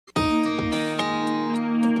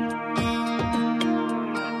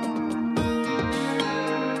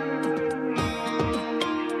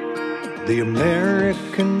The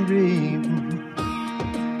American dream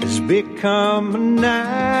has become a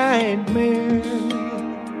nightmare.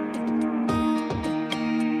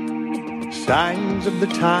 Signs of the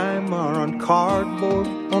time are on cardboard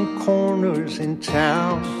on corners in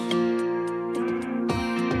town.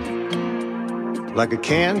 Like a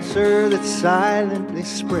cancer that's silently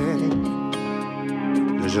spreading,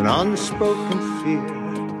 there's an unspoken fear.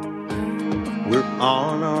 We're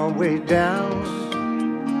on our way down.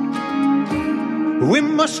 We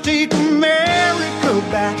must take America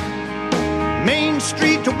back. Main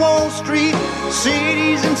Street to Wall Street,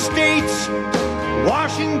 cities and states,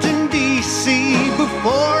 Washington, D.C.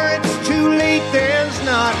 Before it's too late, there's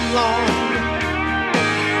not long.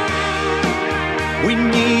 We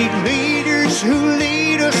need leaders who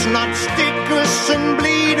lead us, not stick us and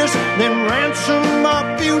bleed us, then ransom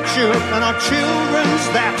our future and our children's,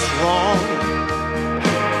 that's wrong.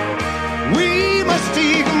 We must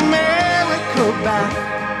take America back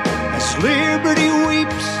as liberty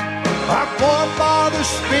weeps, our forefathers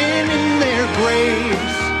spin in their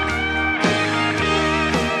graves.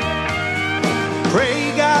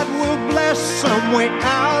 Pray God will bless some way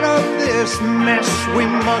out of this mess. We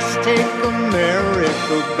must take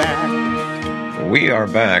America back. We are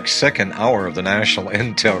back, second hour of the National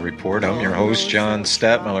Intel Report. I'm your host, John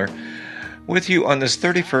Stadtmiller, with you on this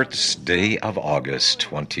 31st day of August,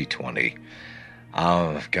 2020.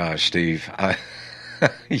 Oh, gosh, Steve.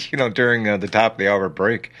 During the top of the hour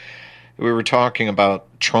break, we were talking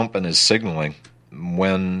about Trump and his signaling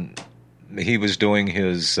when he was doing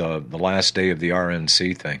his the last day of the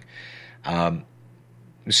RNC thing.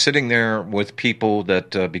 Sitting there with people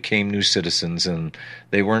that became new citizens, and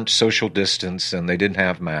they weren't social distance, and they didn't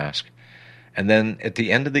have masks. And then at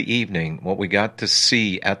the end of the evening, what we got to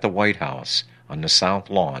see at the White House on the South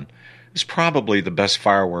Lawn is probably the best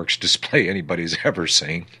fireworks display anybody's ever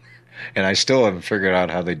seen. And I still haven't figured out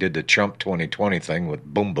how they did the Trump 2020 thing with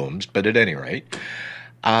boom booms, but at any rate,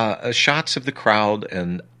 shots of the crowd,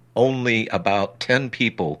 and only about 10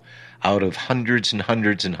 people out of hundreds and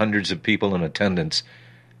hundreds and hundreds of people in attendance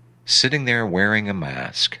sitting there wearing a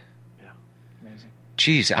mask. Yeah, amazing.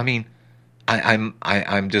 Geez, I mean,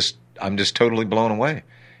 I'm just totally blown away.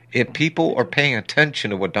 If people are paying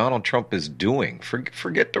attention to what Donald Trump is doing,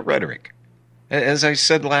 forget the rhetoric. As I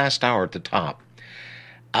said last hour at the top,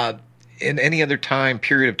 in any other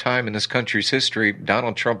period of time in this country's history,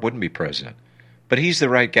 Donald Trump wouldn't be president. But he's the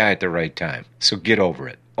right guy at the right time, so get over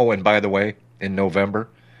it. Oh, and by the way, in November,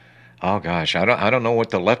 oh gosh, I don't know what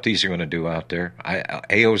the lefties are going to do out there.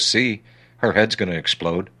 AOC, her head's going to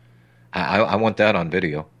explode. I want that on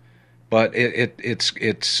video. But it's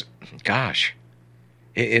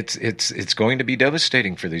going to be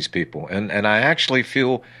devastating for these people. And I actually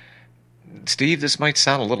feel, Steve, this might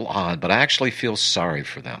sound a little odd, but I actually feel sorry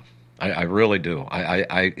for them. I really do.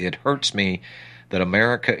 It hurts me that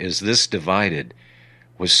America is this divided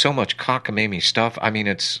with so much cockamamie stuff. I mean,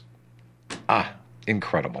 it's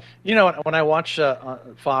incredible. You know, when I watch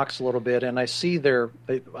Fox a little bit, and I see I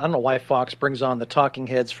don't know why Fox brings on the talking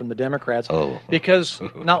heads from the Democrats, because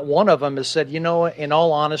not one of them has said, in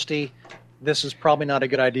all honesty, this is probably not a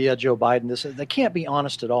good idea, Joe Biden. They can't be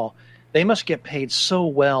honest at all. They must get paid so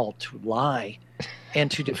well to lie and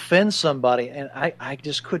to defend somebody, and I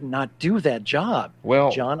just could not do that job. Well,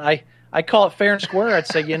 John, I call it fair and square. I'd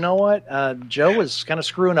say, you know what, Joe is kind of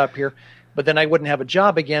screwing up here, but then I wouldn't have a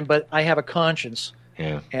job again, but I have a conscience,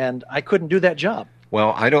 and I couldn't do that job.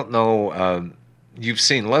 Well, I don't know. You've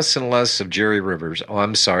seen less and less of Jerry Rivers. Oh,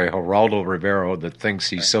 I'm sorry, Geraldo Rivera, that thinks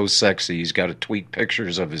he's so sexy he's got to tweet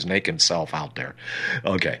pictures of his naked self out there.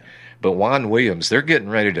 Okay. But Juan Williams, they're getting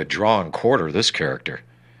ready to draw and quarter this character.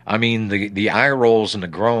 I mean, the eye rolls and the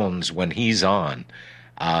groans when he's on.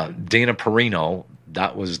 Dana Perino,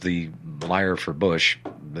 that was the liar for Bush,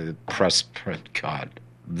 the press. God,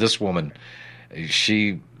 this woman,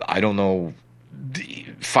 I don't know.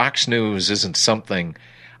 Fox News isn't something.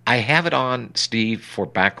 I have it on, Steve, for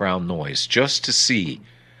background noise, just to see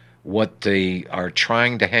what they are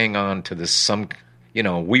trying to hang on to this.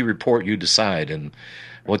 We report, you decide, and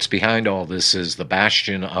what's behind all this is the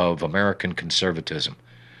bastion of American conservatism.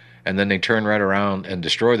 And then they turn right around and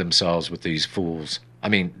destroy themselves with these fools. I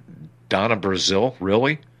mean, Donna Brazile,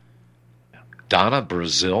 really? Donna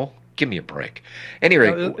Brazile? Give me a break.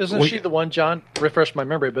 Anyway. Isn't she the one, John, refresh my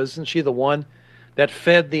memory, but isn't she the one that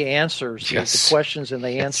fed the answers, the questions and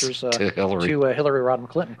the answers to Hillary Rodham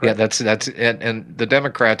Clinton? Correct? Yeah, that's and the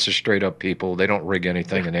Democrats are straight up people. They don't rig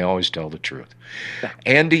anything, and they always tell the truth. Yeah.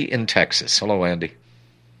 Andy in Texas. Hello, Andy.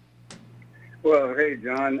 Well, hey,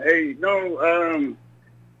 John. Hey,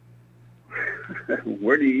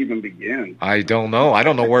 Where do you even begin? I don't know. I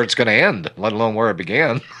don't know where it's going to end, let alone where it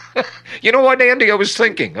began. You know what, Andy? I was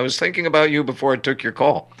thinking about you before I took your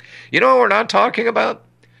call. You know what we're not talking about?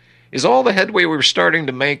 Is all the headway we were starting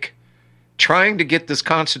to make trying to get this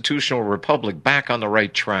constitutional republic back on the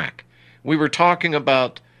right track. We were talking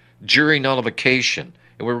about jury nullification,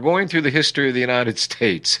 and we were going through the history of the United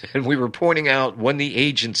States, and we were pointing out when the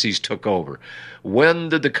agencies took over. When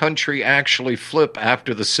did the country actually flip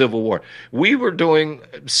after the Civil War? We were doing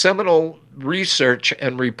seminal research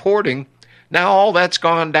and reporting. Now all that's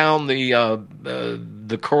gone down the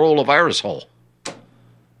coronavirus hole.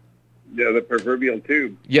 Yeah, the proverbial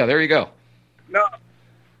tube. Yeah, there you go. No.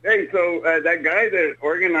 Hey, so that guy that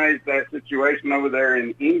organized that situation over there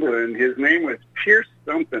in England, his name was Pierce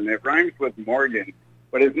something. It rhymes with Morgan,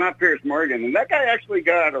 but it's not Pierce Morgan. And that guy actually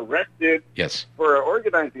got arrested for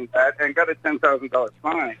organizing that and got a $10,000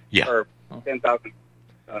 fine. Yeah. Or 10,000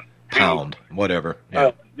 pound, whatever.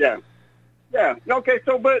 Yeah. Yeah. Okay,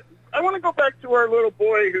 so, but I want to go back to our little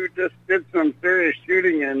boy who just did some serious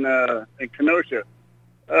shooting in Kenosha.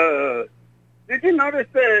 Did you notice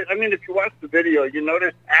that, I mean, if you watch the video, you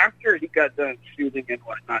notice after he got done shooting and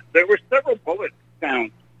whatnot, there were several bullet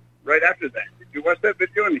sounds right after that. Did you watch that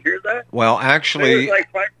video and hear that? Well, actually,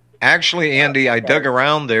 Andy, I dug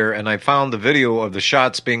around there and I found the video of the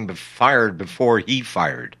shots being fired before he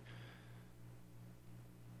fired.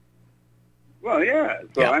 Well, yeah.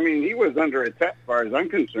 So, I mean, he was under attack as far as I'm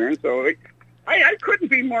concerned. So I couldn't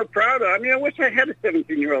be more proud of him. I mean, I wish I had a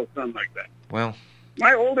 17-year-old son like that. Well,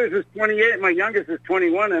 my oldest is 28, my youngest is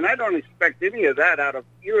 21, and I don't expect any of that out of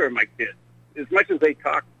either of my kids. As much as they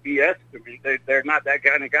talk BS to me, they're not that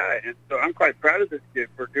kind of guy. And so I'm quite proud of this kid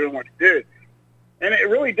for doing what he did. And it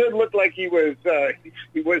really did look like he was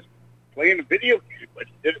playing a video game, but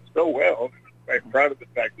he did it so well. I'm quite proud of the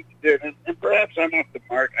fact that he did. And perhaps I'm off the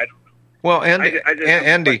mark. I don't know. Well, Andy,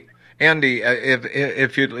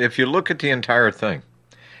 if you look at the entire thing,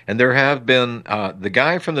 and there have been the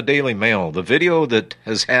guy from the Daily Mail, the video that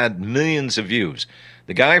has had millions of views,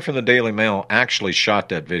 the guy from the Daily Mail actually shot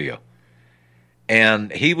that video.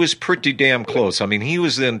 And he was pretty damn close. I mean, he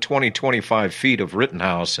was in 25 feet of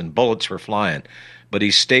Rittenhouse and bullets were flying. But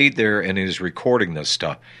he stayed there and he was recording this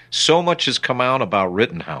stuff. So much has come out about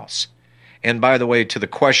Rittenhouse. And by the way, to the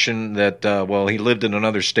question that, he lived in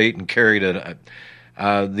another state and carried it,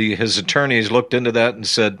 his attorneys looked into that and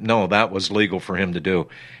said, no, that was legal for him to do.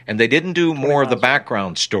 And they didn't do more of the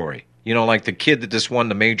background story. You know, like the kid that just won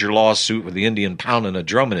the major lawsuit with the Indian pounding a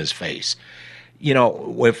drum in his face. You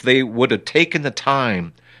know, if they would have taken the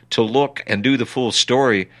time to look and do the full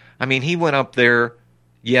story, I mean, he went up there,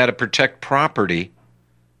 to protect property,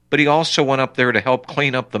 but he also went up there to help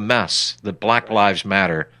clean up the mess that Black Lives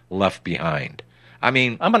Matter left behind. I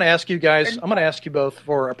mean, I'm going to ask you guys, I'm going to ask you both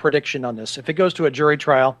for a prediction on this. If it goes to a jury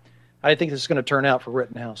trial, I think this is going to turn out for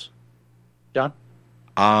Rittenhouse. John?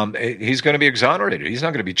 He's going to be exonerated. He's not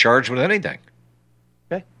going to be charged with anything.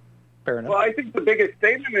 Okay, fair enough. Well, I think the biggest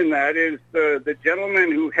statement in that is the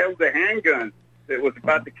gentleman who held the handgun that was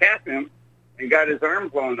about to cap him and got his arm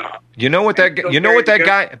blown off. You know what that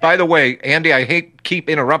guy, by the way, Andy, I keep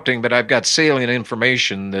interrupting, but I've got salient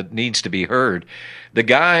information that needs to be heard. The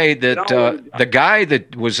guy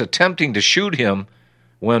that was attempting to shoot him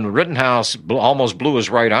when Rittenhouse almost blew his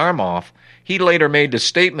right arm off, he later made the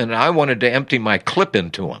statement, I wanted to empty my clip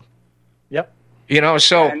into him. Yep. You know,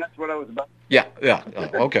 so. And that's what I was about. Yeah.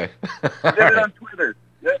 Okay. I did it on Twitter.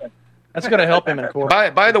 Yeah. That's going to help him in court.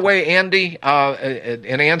 By the way, Andy,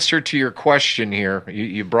 in answer to your question here,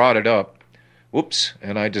 you brought it up. Whoops,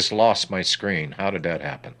 and I just lost my screen. How did that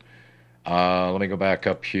happen? Let me go back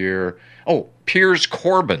up here. Oh, Piers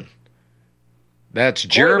Corbyn. That's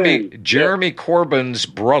Jeremy Corbyn's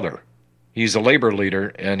brother. He's a labor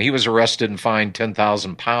leader, and he was arrested and fined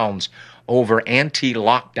 £10,000 over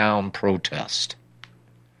anti-lockdown protest.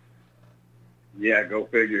 Yeah, go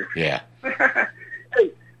figure. Yeah.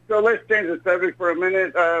 Hey, so let's change the subject for a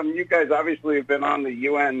minute. You guys obviously have been on the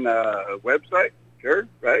UN website, sure,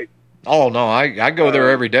 right? Oh, no, I go there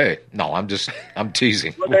every day. No, I'm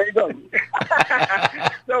teasing. Well, there you go.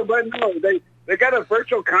 They got a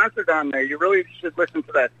virtual concert on there. You really should listen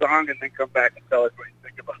to that song and then come back and tell us what you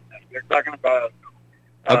think about that. They're talking about...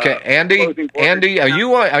 Okay, Andy, are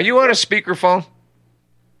you on a speakerphone?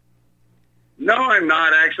 No, I'm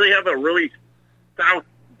not. I actually have a really south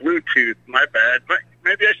Bluetooth. My bad.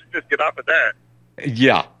 Maybe I should just get off of that.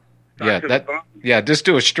 Yeah. Just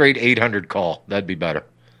do a straight 800 call. That'd be better.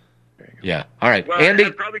 Yeah. All right. Well, Andy.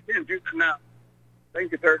 I probably can't do that now.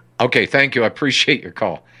 Thank you, sir. Okay, thank you. I appreciate your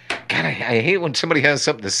call. God, I hate when somebody has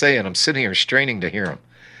something to say and I'm sitting here straining to hear them.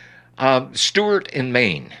 Stuart in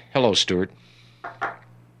Maine. Hello, Stuart.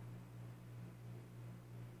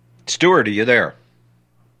 Stuart, are you there?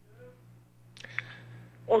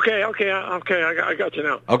 Okay, I got you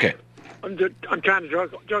now. Okay. I'm trying to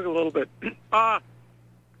juggle a little bit. I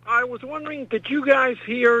was wondering, did you guys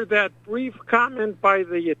hear that brief comment by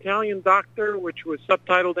the Italian doctor, which was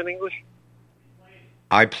subtitled in English?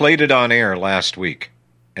 I played it on air last week,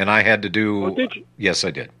 and I had to do... Oh, did you? Yes,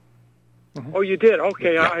 I did. Oh, you did?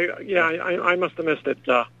 Okay, Yeah. I must have missed it.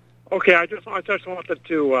 Okay, I just wanted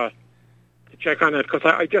to check on that, because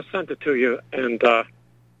I just sent it to you, and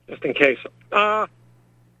just in case. Yeah.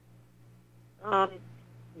 One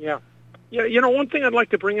thing I'd like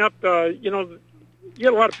to bring up, you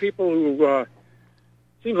get a lot of people who,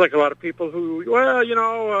 seems like a lot of people who,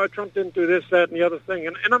 Trump didn't do this, that, and the other thing.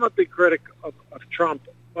 And I'm a big critic of Trump.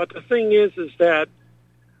 But the thing is that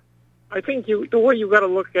I think the way you got to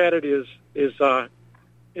look at it is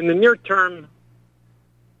in the near term,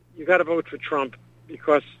 you got to vote for Trump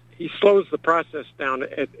because he slows the process down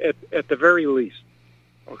at the very least.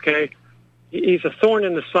 Okay, he's a thorn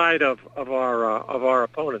in the side of our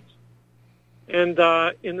opponents. And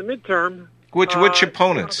in the midterm, which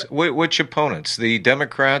opponents? Which opponents? The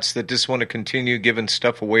Democrats that just want to continue giving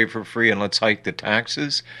stuff away for free and let's hike the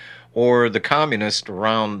taxes, or the communists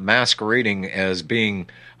around masquerading as being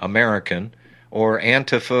American, or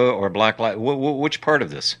Antifa, or Black Lives? Which part of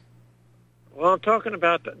this? Well, I'm talking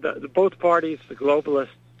about the both parties, the globalists.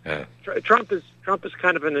 Trump is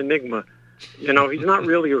kind of an enigma. He's not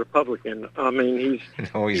really a Republican. I mean,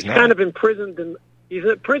 he's not. Kind of imprisoned in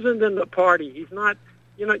the party. He's not.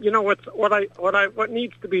 What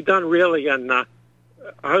needs to be done really, and I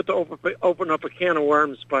hate to open up a can of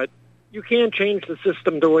worms, but you can't change the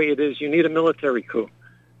system the way it is. You need a military coup.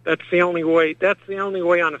 That's the only way. That's the only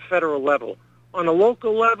way on a federal level. On a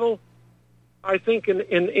local level, I think in the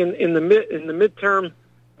midterm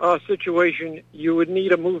situation, you would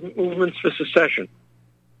need a movements for secession,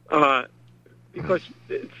 because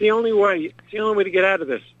it's the only way. It's the only way to get out of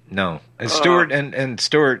this. No, and Stuart, and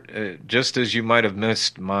Stuart, just as you might have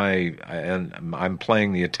missed I'm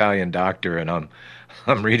playing the Italian doctor, and I'm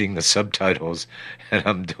reading the subtitles, and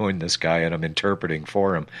I'm doing this guy, and I'm interpreting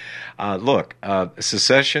for him. Look,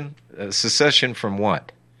 secession from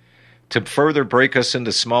what? To further break us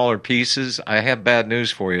into smaller pieces? I have bad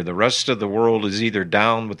news for you. The rest of the world is either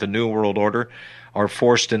down with the New World Order or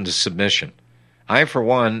forced into submission. I, for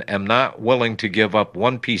one, am not willing to give up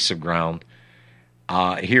one piece of ground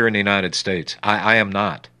here in the United States. I am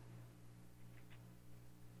not.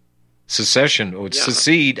 Secession would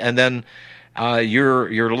secede, and then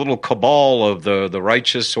your little cabal of the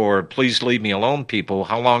righteous or please leave me alone people,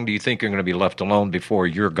 how long do you think you're going to be left alone before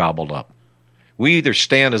you're gobbled up? We either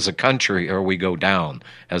stand as a country or we go down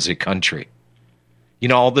as a country.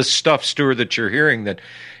 All this stuff, Stuart, that you're hearing that,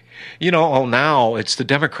 now it's the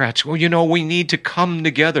Democrats. Well, we need to come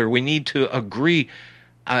together. We need to agree.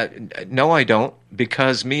 No, I don't,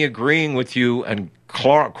 because me agreeing with you and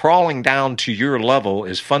crawling down to your level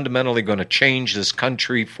is fundamentally going to change this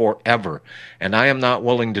country forever, and I am not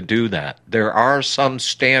willing to do that. There are some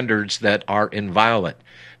standards that are inviolate.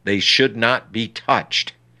 They should not be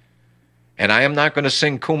touched. And I am not going to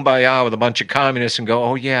sing Kumbaya with a bunch of communists and go,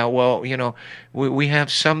 oh, yeah, well, we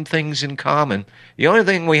have some things in common. The only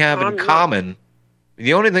thing we have in common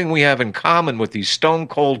with these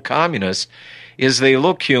stone-cold communists is they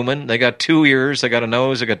look human. They got 2 ears, they got a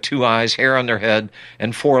nose, they got 2 eyes, hair on their head,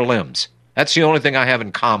 and 4 limbs. That's the only thing I have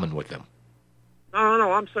in common with them.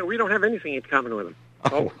 No, I'm saying we don't have anything in common with them.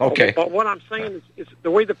 Oh, okay. But what I'm saying is the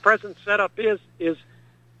way the present setup is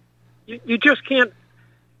you just can't.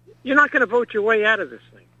 You're not going to vote your way out of this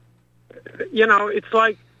thing. It's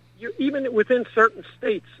like even within certain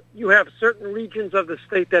states, you have certain regions of the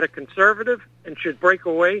state that are conservative and should break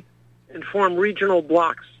away and form regional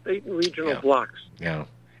blocks, state and regional blocks. Yeah.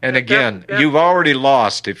 And again, you've already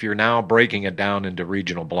lost if you're now breaking it down into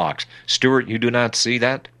regional blocks. Stuart, you do not see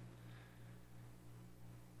that?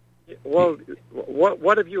 Well,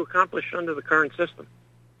 what have you accomplished under the current system?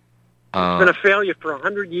 It's been a failure for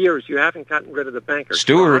 100 years. You haven't gotten rid of the bankers.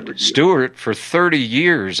 Stuart, for 30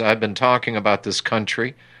 years I've been talking about this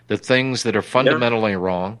country, the things that are fundamentally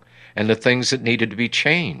wrong, and the things that needed to be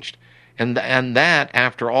changed. And that,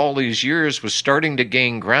 after all these years, was starting to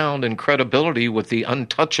gain ground and credibility with the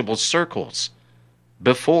untouchable circles.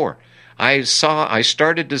 Before, I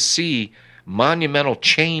started to see monumental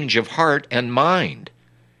change of heart and mind.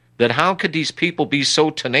 That how could these people be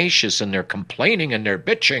so tenacious and they're complaining and they're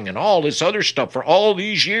bitching and all this other stuff for all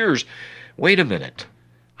these years? Wait a minute.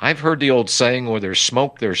 I've heard the old saying, where there's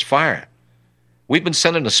smoke, there's fire. We've been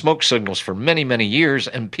sending the smoke signals for many, many years,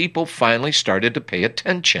 and people finally started to pay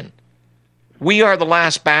attention. We are the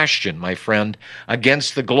last bastion, my friend,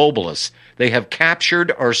 against the globalists. They have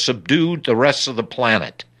captured or subdued the rest of the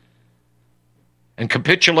planet. And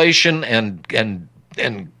capitulation and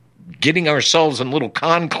getting ourselves in little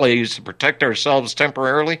conclaves to protect ourselves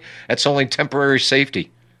temporarily, that's only temporary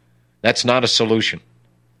safety. That's not a solution.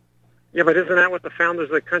 Yeah, but isn't that what the founders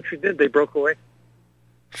of the country did? They broke away.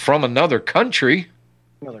 From another country.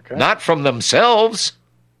 Not from themselves.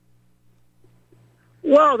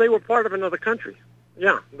 Well, they were part of another country.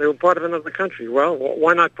 Yeah, they were part of another country. Well,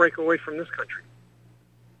 why not break away from this country?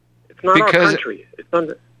 It's not our country. It's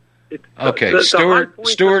under... Okay,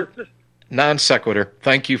 Stuart, non sequitur.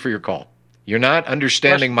 Thank you for your call. You're not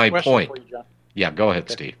understanding my point. For you, John. Yeah, go ahead,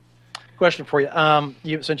 Steve. Question for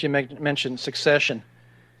you. Since you mentioned succession,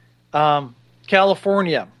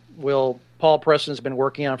 California Paul Preston's been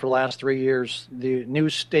working on for the last 3 years, the New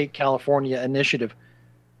State California Initiative.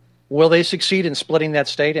 Will they succeed in splitting that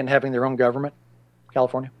state and having their own government,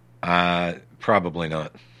 California? Probably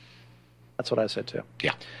not. That's what I said too.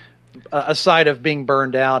 Yeah. Aside of being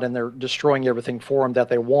burned out and they're destroying everything for them that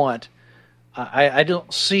they want, I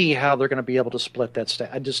don't see how they're going to be able to split that state.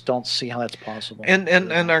 I just don't see how that's possible.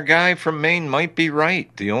 And our guy from Maine might be right.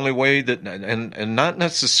 The only way that, and not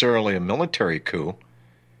necessarily a military coup.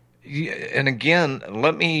 And again,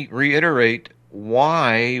 let me reiterate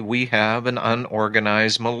why we have an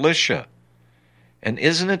unorganized militia. And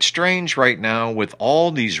isn't it strange right now with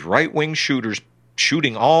all these right-wing shooters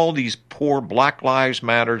shooting all these poor Black Lives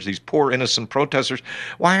Matters, these poor innocent protesters?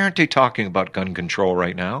 Why aren't they talking about gun control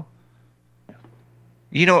right now?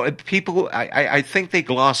 You know, people, I think they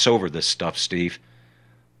gloss over this stuff, Steve,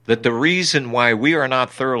 that the reason why we are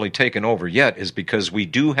not thoroughly taken over yet is because we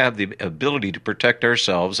do have the ability to protect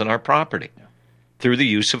ourselves and our property through the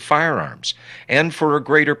use of firearms and for a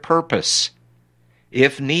greater purpose.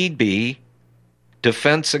 If need be,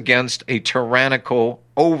 defense against a tyrannical,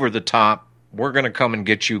 over-the-top, we're going to come and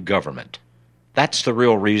get you government. That's the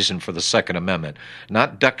real reason for the Second Amendment.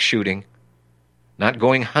 Not duck shooting, not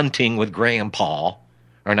going hunting with Graham Paul,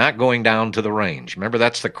 or not going down to the range. Remember,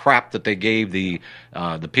 that's the crap that they gave the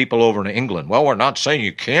people over in England. Well, we're not saying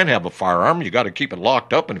you can't have a firearm. You got to keep it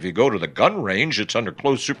locked up, and if you go to the gun range, it's under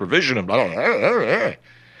close supervision. And blah, blah, blah, blah.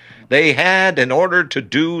 They had, in order to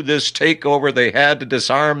do this takeover, they had to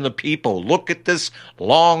disarm the people. Look at this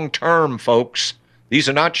long term, folks. These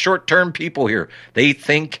are not short-term people here. They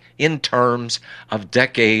think in terms of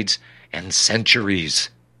decades and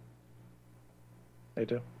centuries. They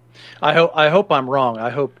do. I hope I'm wrong. I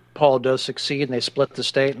hope Paul does succeed and they split the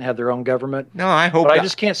state and have their own government. No, I hope. But I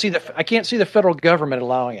just can't see the federal government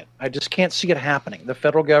allowing it. I just can't see it happening. The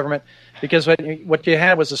federal government, because what you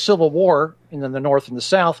had was a civil war in the North and the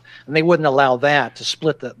South, and they wouldn't allow that to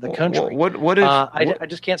split the country. What if? I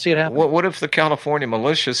just can't see it happening. What if the California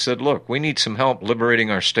militia said, "Look, we need some help liberating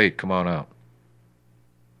our state. Come on out."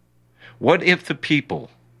 What if the people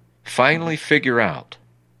finally figure out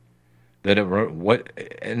that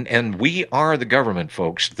and we are the government,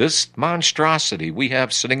 folks. This monstrosity we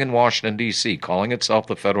have sitting in Washington, D.C., calling itself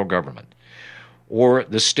the federal government, or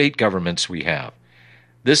the state governments we have.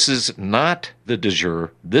 This is not the de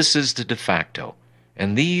jure. This is the de facto.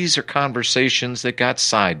 And these are conversations that got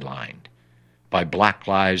sidelined by Black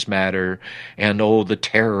Lives Matter and, the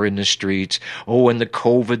terror in the streets, and the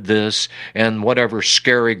COVID this, and whatever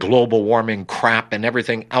scary global warming crap and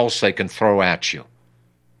everything else they can throw at you.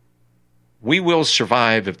 We will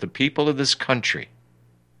survive if the people of this country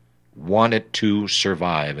want it to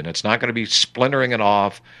survive. And it's not going to be splintering it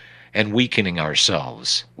off and weakening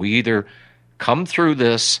ourselves. We either come through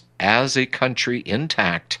this as a country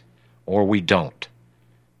intact or we don't.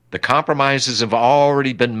 The compromises have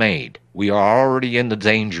already been made. We are already in the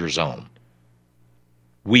danger zone.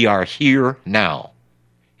 We are here now.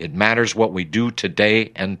 It matters what we do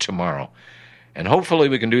today and tomorrow. And hopefully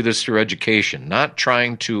we can do this through education, not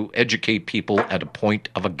trying to educate people at a point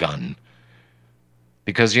of a gun.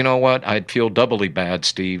 Because you know what? I'd feel doubly bad,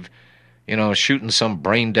 Steve, shooting some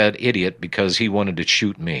brain-dead idiot because he wanted to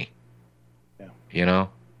shoot me. Yeah.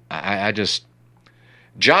 I just...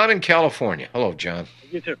 John in California. Hello, John.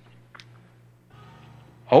 You too.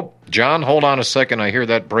 John, hold on a second. I hear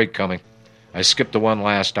that break coming. I skipped the one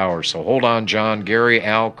last hour, so hold on, John, Gary,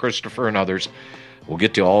 Al, Christopher, and others. We'll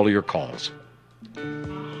get to all of your calls.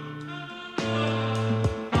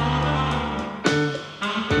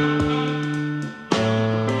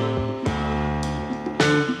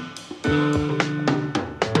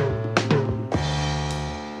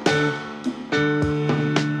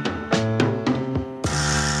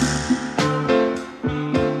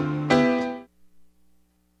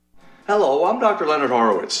 Hello, I'm Dr. Leonard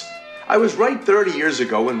Horowitz. I was right 30 years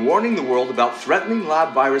ago in warning the world about threatening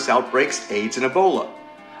lab virus outbreaks, AIDS, and Ebola.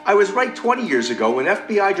 I was right 20 years ago when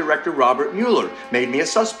FBI Director Robert Mueller made me a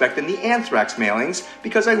suspect in the anthrax mailings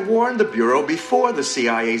because I warned the Bureau before the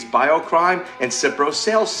CIA's biocrime and Cipro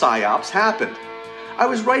sales psyops happened. I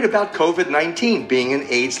was right about COVID-19 being an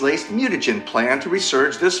AIDS-laced mutagen planned to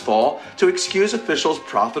resurge this fall to excuse officials'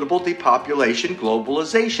 profitable depopulation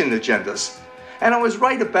globalization agendas. And I was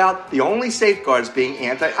right about the only safeguards being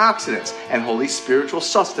antioxidants and holy spiritual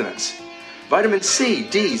sustenance. Vitamin C,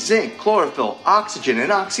 D, zinc, chlorophyll, oxygen,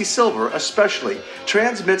 and oxysilver especially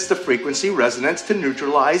transmits the frequency resonance to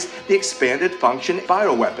neutralize the expanded function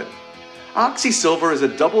bioweapon. Oxysilver is a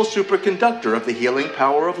double superconductor of the healing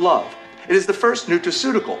power of love. It is the first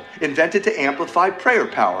nutraceutical invented to amplify prayer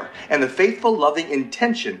power and the faithful, loving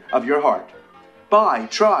intention of your heart. Buy,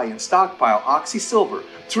 try, and stockpile Oxysilver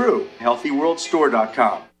through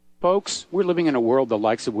HealthyWorldStore.com. Folks, we're living in a world the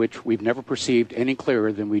likes of which we've never perceived any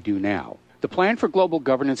clearer than we do now. The plan for global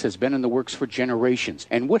governance has been in the works for generations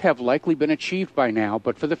and would have likely been achieved by now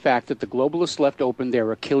but for the fact that the globalists left open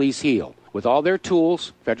their Achilles heel. With all their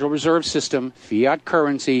tools, Federal Reserve System, fiat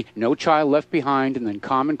currency, no child left behind, and then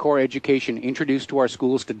Common Core education introduced to our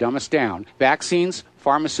schools to dumb us down, vaccines,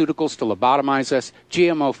 pharmaceuticals to lobotomize us,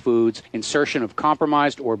 GMO foods, insertion of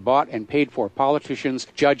compromised or bought and paid for politicians,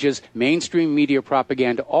 judges, mainstream media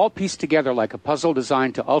propaganda, all pieced together like a puzzle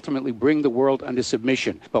designed to ultimately bring the world under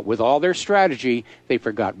submission. But with all their strategy, they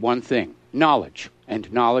forgot one thing: knowledge.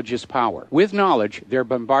 And knowledge is power. With knowledge, their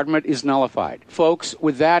bombardment is nullified. Folks,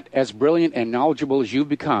 with that, as brilliant and knowledgeable as you've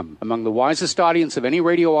become, among the wisest audience of any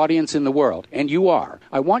radio audience in the world, and you are,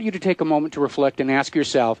 I want you to take a moment to reflect and ask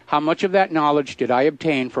yourself, how much of that knowledge did I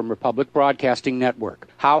obtain from Republic Broadcasting Network?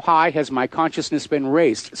 How high has my consciousness been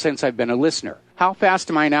raised since I've been a listener? How fast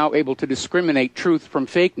am I now able to discriminate truth from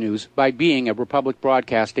fake news by being a Republic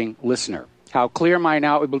Broadcasting listener? How clear am I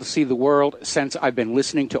now able to see the world since I've been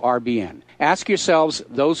listening to RBN? Ask yourselves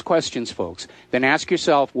those questions, folks. Then ask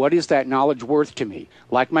yourself, what is that knowledge worth to me?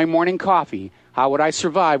 Like my morning coffee, how would I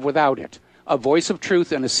survive without it? A voice of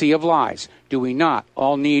truth in a sea of lies. Do we not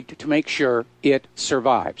all need to make sure it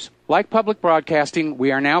survives? Like public broadcasting,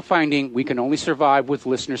 we are now finding we can only survive with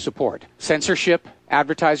listener support. Censorship,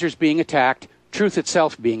 advertisers being attacked, truth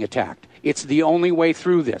itself being attacked. It's the only way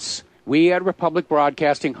through this. We at Republic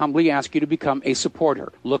Broadcasting humbly ask you to become a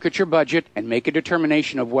supporter. Look at your budget and make a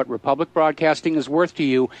determination of what Republic Broadcasting is worth to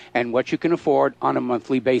you and what you can afford on a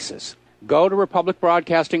monthly basis. Go to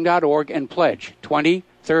republicbroadcasting.org and pledge $20,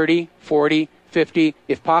 $30, $40, $50,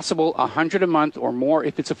 if possible, $100 a month or more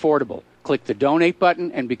if it's affordable. Click the donate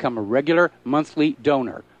button and become a regular monthly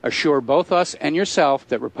donor. Assure both us and yourself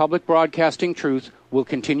that Republic Broadcasting truth will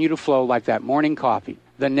continue to flow like that morning coffee.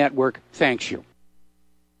 The network thanks you.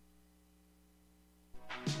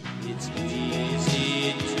 It's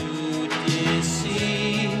easy to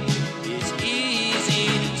deceive, it's easy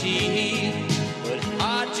to tease, but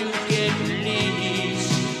hard to get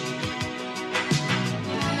released.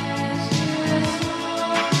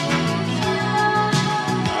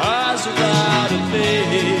 Eyes without a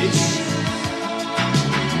face,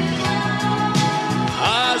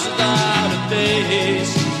 eyes without a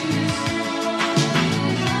face,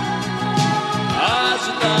 eyes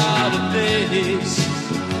without a face.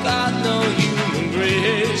 Got no human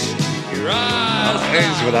grace. Your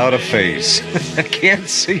eyes without a face. I can't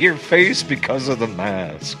see your face because of the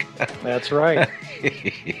mask. That's right.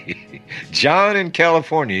 John in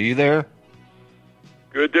California, you there?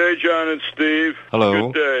 Good day, John and Steve.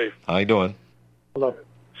 Hello. Good day. How you doing? Hello.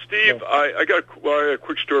 Steve, Hello. I got a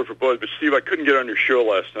quick story for both, but Steve, I couldn't get on your show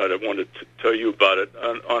last night. I wanted to tell you about it.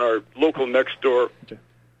 On our local next door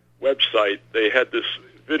website, they had this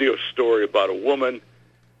video story about a woman.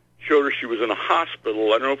 Showed her she was in a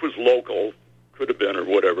hospital. I don't know if it was local, could have been or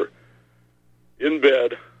whatever. In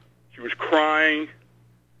bed, she was crying,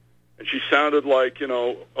 and she sounded like, I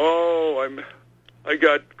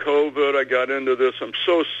got COVID. I got into this. I'm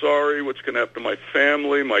so sorry. What's going to happen to my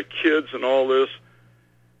family, my kids, and all this?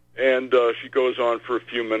 And she goes on for a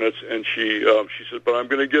few minutes, and she said, "But I'm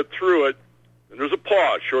going to get through it." And there's a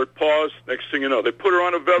pause, short pause. Next thing you know, they put her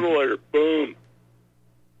on a ventilator. Boom.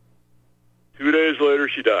 2 days later,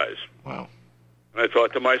 she dies. Wow. And I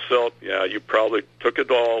thought to myself, yeah, you probably took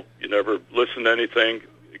it all. You never listened to anything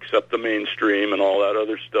except the mainstream and all that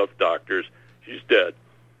other stuff, doctors. She's dead.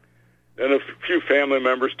 And a few family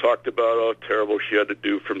members talked about how terrible she had to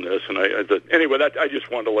do from this. And I said, anyway, I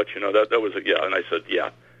just wanted to let you know that was a yeah. And I said,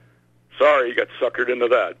 yeah, sorry, you got suckered into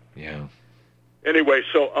that. Yeah. Anyway,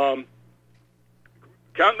 so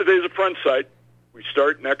counting the days of front sight, we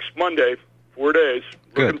start next Monday. 4 days.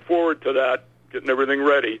 Good. Looking forward to that, getting everything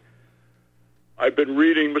ready. I've been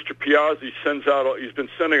reading, Mr. Piazzi he's been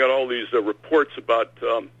sending out all these reports about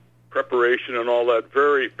preparation and all that.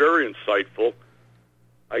 Very, very insightful.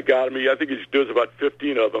 I got him. I think he does about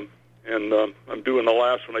 15 of them, and I'm doing the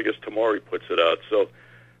last one, I guess, tomorrow he puts it out. So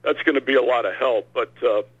that's going to be a lot of help. But,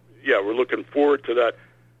 yeah, we're looking forward to that.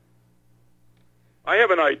 I have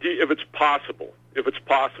an idea, if it's possible.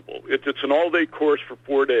 It's an all-day course for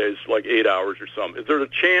 4 days, like 8 hours or something. Is there a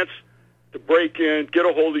chance to break in, get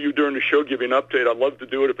a hold of you during the show, give you an update? I'd love to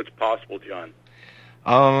do it if it's possible, John.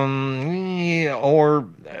 Or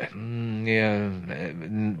if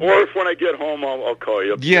when I get home, I'll call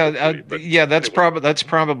you. That's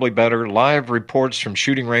probably better. Live reports from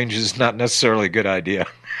shooting ranges is not necessarily a good idea.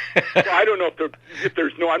 Well, I don't know if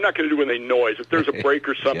there's no. I'm not going to do any noise. If there's a break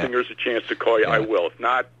or something, there's a chance to call you. I will. If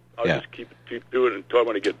not, I'll just keep doing it until I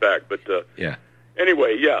want to get back. But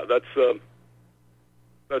anyway, that's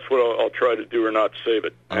what I'll try to do or not save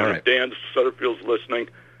it. All and right. If Dan Sutterfield's listening,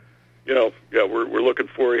 we're looking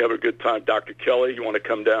for you. Have a good time. Dr. Kelly, you want to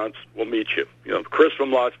come down? We'll meet you. Chris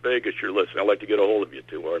from Las Vegas, you're listening. I'd like to get a hold of you,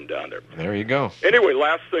 too, while I'm down there. There you go. Anyway,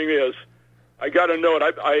 last thing is, I got a note.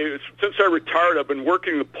 Since I retired, I've been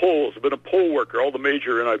working the polls. I've been a poll worker, all the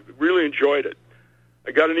major, and I've really enjoyed it.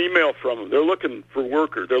 I got an email from them. They're looking for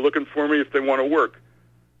workers. They're looking for me if they want to work.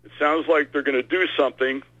 It sounds like they're going to do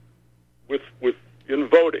something in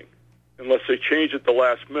voting, unless they change it the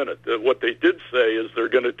last minute. What they did say is they're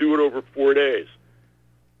going to do it over 4 days,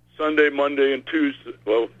 Sunday, Monday, and Tuesday.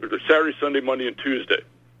 Well, Saturday, Sunday, Monday, and Tuesday.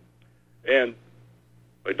 And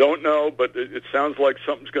I don't know, but it sounds like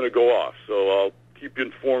something's going to go off. So I'll keep you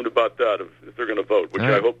informed about that if they're going to vote, which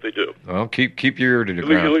I hope they do. Well, keep your ear to the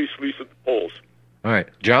ground. At least at the polls. All right.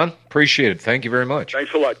 John, appreciate it. Thank you very much.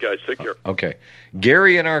 Thanks a lot, guys. Take care. Okay.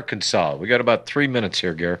 Gary in Arkansas. We got about 3 minutes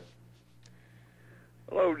here, Gary.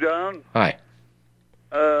 Hello, John. Hi.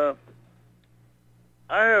 I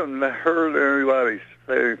haven't heard anybody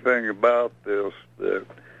say anything about this, that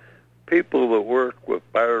people that work with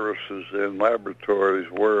viruses in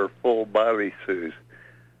laboratories wear full body suits.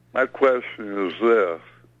 My question is this.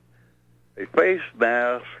 A face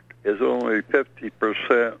mask is only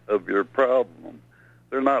 50% of your problem.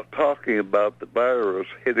 They're not talking about the virus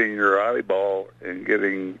hitting your eyeball and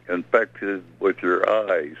getting infected with your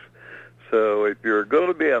eyes. So if you're going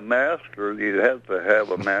to be a masker, you'd have to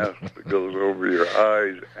have a mask that goes over your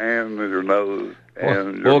eyes and your nose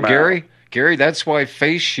and your mouth. Gary, that's why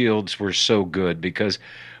face shields were so good, because,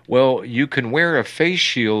 well, you can wear a face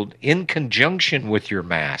shield in conjunction with your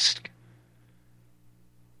mask.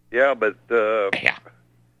 Yeah, but the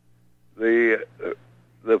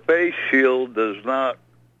face shield does not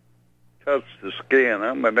touch the skin.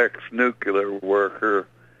 I'm an ex-nuclear worker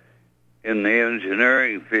in the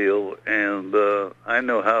engineering field, and I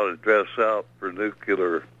know how to dress out for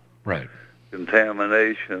nuclear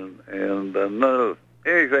contamination. And none of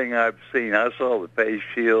anything I've seen, I saw the face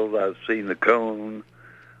shield, I've seen the cone,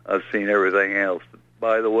 I've seen everything else.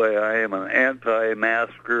 By the way, I am an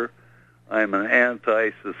anti-masker, I'm an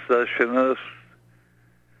anti-secessionist,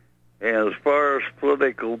 and as far as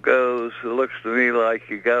political goes, it looks to me like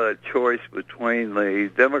you got a choice between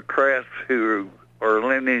the Democrats who are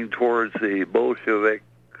leaning towards the Bolshevik,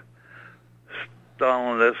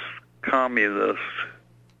 Stalinist, communist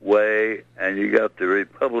way, and you got the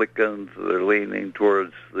Republicans that are leaning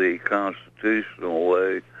towards the constitutional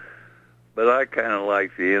way. But I kind of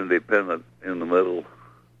like the independent in the middle.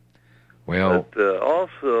 Well, but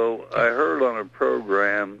also, I heard on a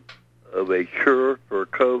program of a cure for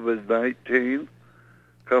COVID-19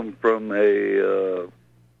 come from a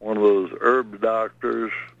one of those herb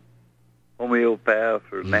doctors, homeopath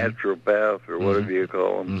or naturopath or whatever you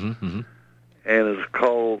call them, and it's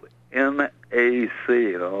called NAC,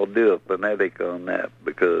 and I'll do a phonetic on that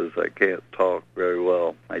because I can't talk very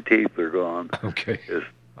well. My teeth are gone. Okay.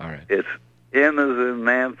 All right. It's N as in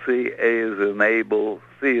Nancy, A as in Abel,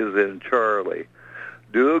 C as in Charlie.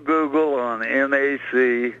 Do a Google on NAC,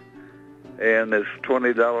 and it's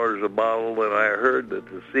 $20 a bottle, and I heard that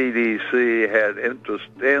the CDC had interest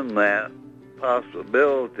in that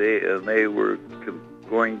possibility, and they were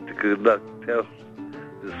going to conduct tests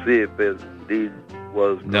to see if it indeed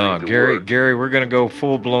was going to work. Gary, we're going to go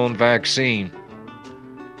full-blown vaccine.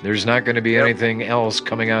 There's not going to be anything else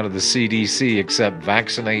coming out of the CDC except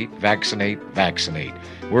vaccinate, vaccinate, vaccinate.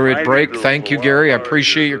 We're at break. Thank you, Gary. I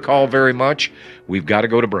appreciate your call very much. We've got to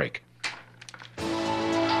go to break.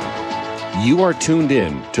 You are tuned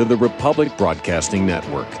in to the Republic Broadcasting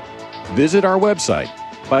Network. Visit our website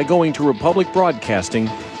by going to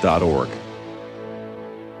republicbroadcasting.org.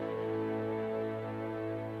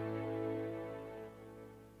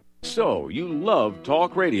 So, you love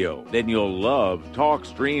talk radio? Then you'll love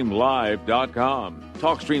TalkStreamLive.com.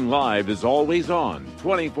 TalkStream Live is always on,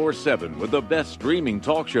 24/7, with the best streaming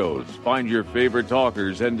talk shows. Find your favorite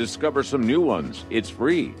talkers and discover some new ones. It's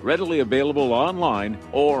free, readily available online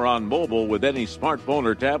or on mobile with any smartphone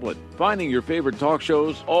or tablet. Finding your favorite talk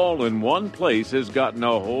shows all in one place has gotten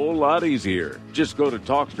a whole lot easier. Just go to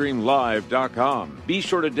TalkStreamLive.com. Be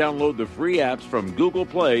sure to download the free apps from Google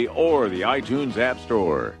Play or the iTunes App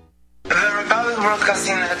Store. The Republic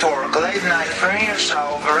Broadcasting Network late night premiere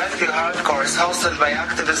show of Redfield Hardcore is hosted by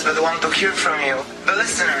activists that want to hear from you, the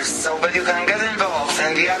listeners. So that you can get involved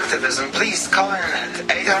in the activism, please call in at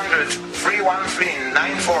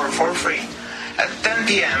 800-313-9443 at 10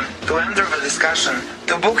 p.m. to enter the discussion.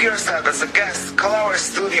 To book yourself as a guest, call our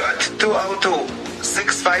studio at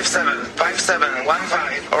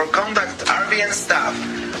 202-657-5715 or contact RBN staff.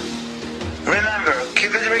 Remember,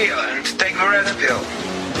 keep it real and take the red pill.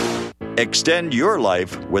 Extend your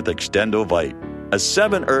life with Extendovite, a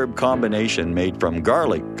 7-herb combination made from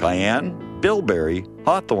garlic, cayenne, bilberry,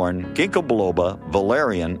 hawthorn, ginkgo biloba,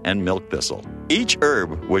 valerian, and milk thistle. Each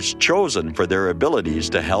herb was chosen for their abilities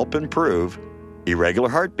to help improve irregular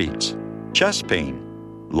heartbeats, chest pain,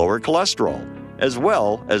 lower cholesterol, as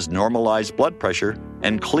well as normalize blood pressure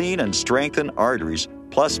and clean and strengthen arteries,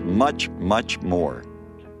 plus much, much more.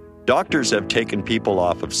 Doctors have taken people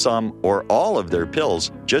off of some or all of their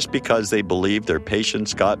pills just because they believe their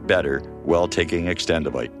patients got better while taking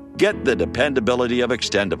Extendovite. Get the dependability of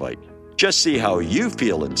Extendovite. Just see how you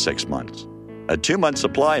feel in 6 months. A 2-month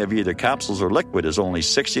supply of either capsules or liquid is only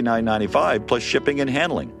 $69.95 plus shipping and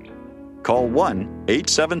handling. Call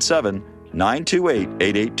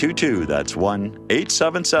 1-877-928-8822. That's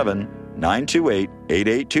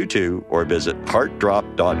 1-877-928-8822 or visit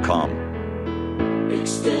heartdrop.com.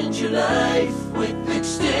 Extend your life with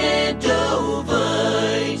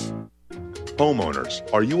Extendovite. Homeowners,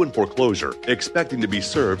 are you in foreclosure, expecting to be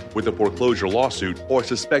served with a foreclosure lawsuit, or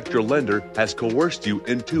suspect your lender has coerced you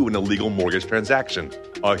into an illegal mortgage transaction?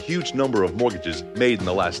 A huge number of mortgages made in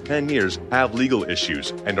the last 10 years have legal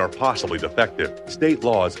issues and are possibly defective. State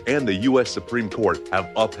laws and the U.S. Supreme Court have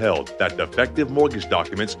upheld that defective mortgage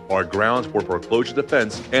documents are grounds for foreclosure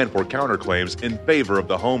defense and for counterclaims in favor of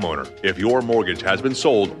the homeowner. If your mortgage has been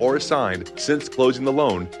sold or assigned since closing the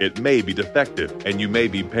loan, it may be defective, and you may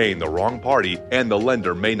be paying the wrong party, and the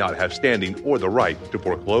lender may not have standing or the right to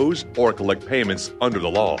foreclose or collect payments under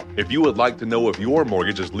the law. If you would like to know if your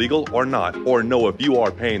mortgage is legal or not, or know if you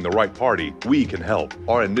are paying the right party, we can help.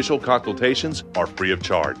 Our initial consultations are free of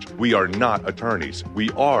charge. We are not attorneys. We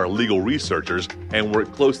are legal researchers and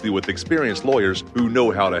work closely with experienced lawyers who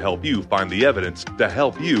know how to help you find the evidence to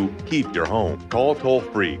help you keep your home. Call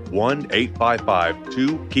toll-free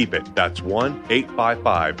 1-855-2-KEEP-IT. That's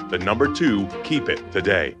 1-855-2-KEEP-IT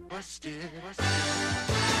today.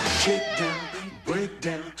 Shake down, break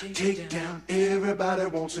down, take down. Everybody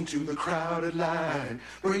wants into the crowded line.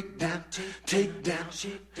 Break down, take down.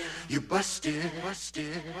 You busted.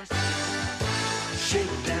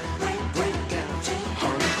 Shake down, break down.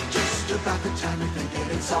 Honey, just about the time you think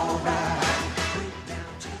that it's all right.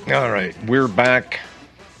 All right, we're back.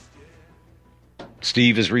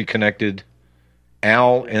 Steve is reconnected.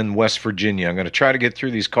 Al in West Virginia. I'm going to try to get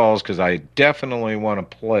through these calls because I definitely want to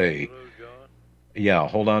play. Yeah,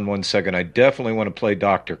 hold on one second. I definitely want to play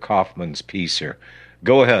Dr. Kaufman's piece here.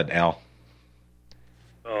 Go ahead, Al.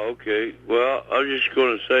 Oh, okay. Well, I was just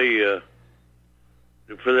going to say,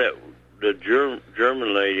 for the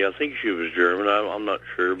German lady, I think she was German. I'm not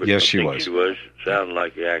sure, but yes, I think she was. Sounded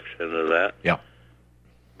like the accent of that. Yeah.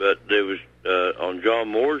 But there was on John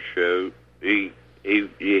Moore's show. He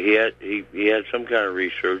had some kind of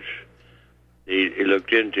research. He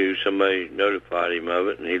looked into. Somebody notified him of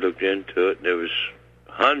it, and he looked into it. And there was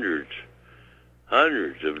hundreds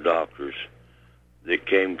of doctors that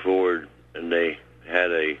came forward, and they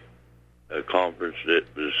had a conference that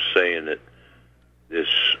was saying that this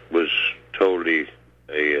was totally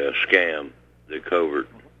a scam, the covert,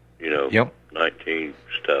 19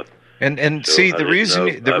 stuff. And so see, the reason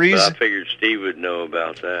I figured Steve would know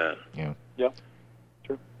about that. Yeah. Yep.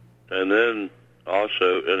 True. And then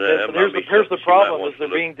also, here's the problem: is they're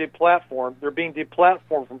being deplatformed. They're being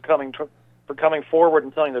deplatformed from coming forward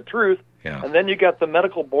and telling the truth. Yeah. And then you got the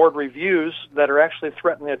medical board reviews that are actually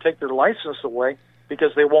threatening to take their license away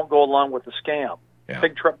because they won't go along with the scam. Yeah.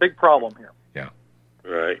 Big problem here. Yeah.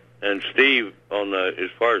 Right. And Steve, as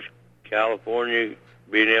far as California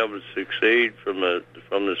being able to succeed from the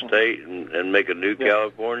state and make a new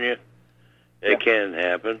California, it can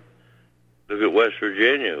happen. Look at West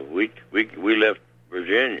Virginia. We left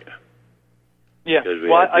Virginia. Yeah,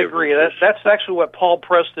 well, I agree. That's actually what Paul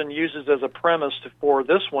Preston uses as a premise for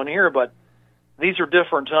this one here, but these are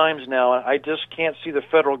different times now. I just can't see the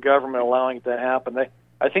federal government allowing it to happen.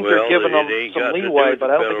 I think they're giving them some leeway, but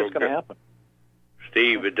I don't think it's going to happen.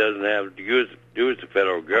 Steve, it doesn't have to do with the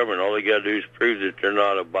federal government. All they got to do is prove that they're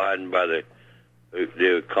not abiding by the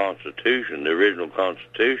Constitution, the original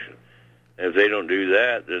Constitution. And if they don't do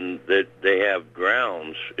that, then they have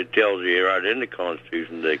grounds. It tells you right in the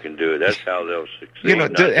Constitution they can do it. That's how they'll succeed.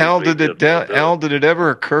 Al, did it ever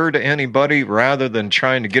occur to anybody, rather than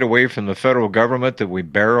trying to get away from the federal government, that we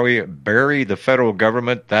bury the federal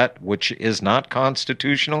government, that which is not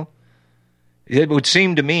constitutional? It would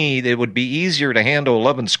seem to me that it would be easier to handle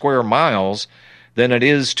 11 square miles than it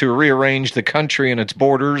is to rearrange the country and its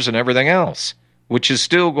borders and everything else, which is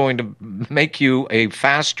still going to make you a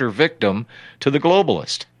faster victim to the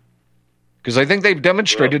globalist. Because I think they've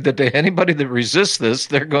demonstrated that to anybody that resists this,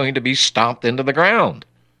 they're going to be stomped into the ground.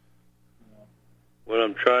 What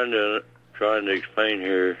I'm trying to explain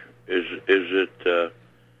here is that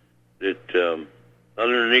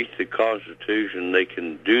underneath the Constitution they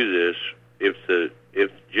can do this if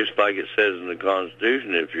just like it says in the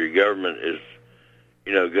Constitution, if your government is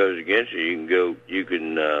goes against you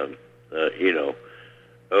can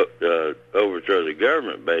overthrow the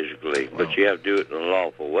government, basically. Wow. But you have to do it in a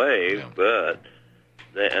lawful way. Yeah.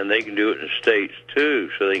 And they can do it in the states too,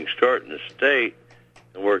 so they can start in the state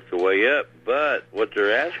and work their way up. But what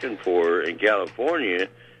they're asking for in California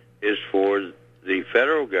is for the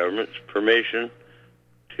federal government's permission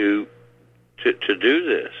to do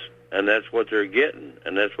this, and that's what they're getting,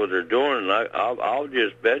 and that's what they're doing. And I'll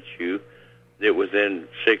just bet you that within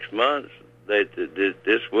 6 months that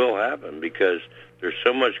this will happen, because there's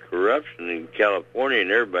so much corruption in California,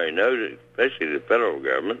 and everybody knows it, especially the federal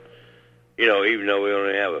government. Even though we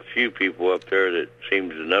only have a few people up there that seem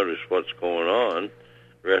to notice what's going on,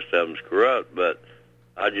 the rest of them's corrupt. But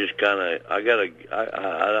I just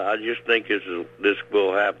think this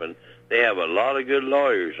will happen. They have a lot of good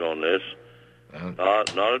lawyers on this,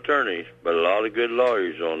 not attorneys, but a lot of good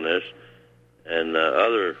lawyers on this, and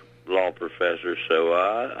other law professors. So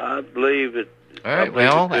I believe it. All right.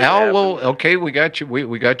 Well, Al, okay, we got you.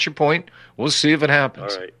 We got your point. We'll see if it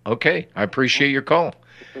happens. All right. Okay. I appreciate your call.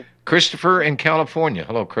 Christopher in California.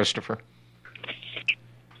 Hello, Christopher.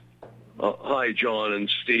 Hi, John and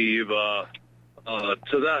Steve. To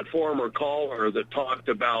that former caller that talked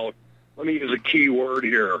about, let me use a key word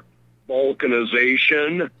here,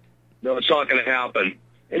 balkanization. No, it's not going to happen.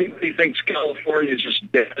 Anybody thinks California is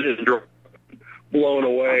just dead and blown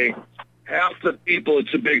away. Half the people,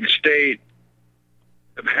 it's a big state,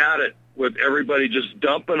 have had it with everybody just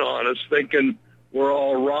dumping on us, thinking we're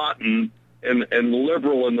all rotten and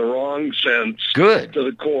liberal in the wrong sense. Good. To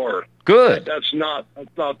the core. Good. That's not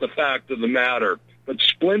the fact of the matter. But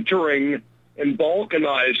splintering and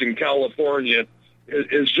balkanizing California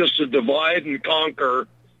is just a divide and conquer,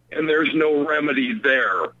 and there's no remedy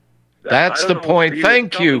there. That's the point.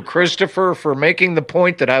 Thank you, Christopher, for making the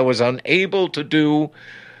point that I was unable to do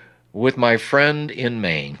with my friend in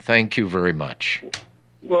Maine. Thank you very much.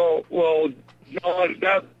 Well, John,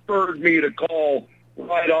 that spurred me to call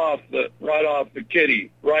right off the kitty.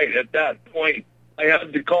 Right at that point, I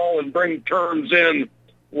had to call and bring terms in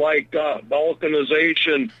like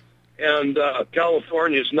balkanization, and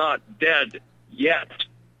California's not dead yet.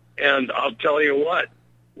 And I'll tell you what,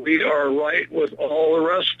 we are right with all the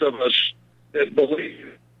rest of us that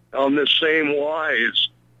believe on this same wise.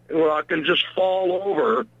 And we're not going to just fall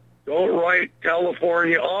over. Don't write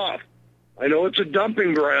California off. I know it's a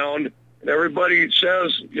dumping ground, and everybody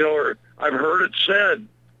says, or I've heard it said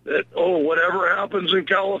that, whatever happens in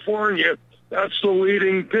California, that's the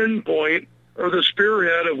leading pinpoint or the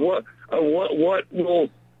spearhead of what will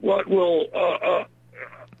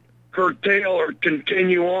curtail or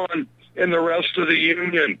continue on in the rest of the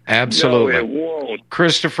union. Absolutely. No, it won't.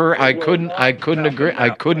 Christopher, I couldn't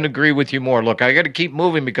agree with you more. Look, I got to keep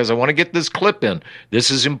moving because I want to get this clip in.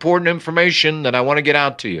 This is important information that I want to get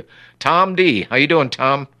out to you. Tom D, how you doing,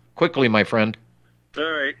 Tom? Quickly, my friend. All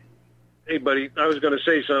right. Hey, buddy, I was going to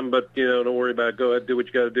say something, but, don't worry about it. Go ahead, do what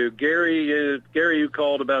you got to do. Gary, you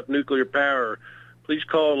called about nuclear power. Please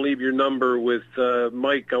call and leave your number with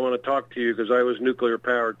Mike. I want to talk to you because I was nuclear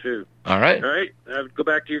powered, too. All right. All right. Go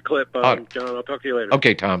back to your clip, John. I'll talk to you later.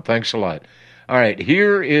 Okay, Tom. Thanks a lot. All right.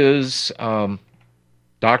 Here is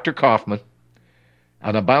Dr. Kaufman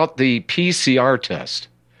and about the PCR test.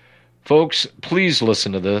 Folks, please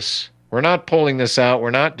listen to this. We're not pulling this out.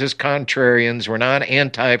 We're not just contrarians. We're not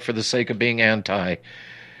anti for the sake of being anti.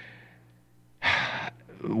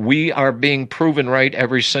 we are being proven right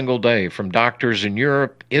every single day from doctors in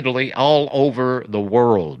Europe, Italy, all over the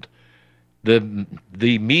world. The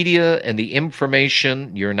media and the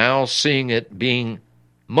information, you're now seeing it being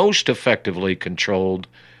most effectively controlled,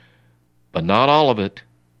 but not all of it,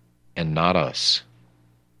 and not us.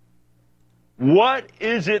 What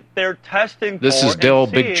is it they're testing for? This is Del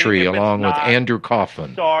Bigtree along with Andrew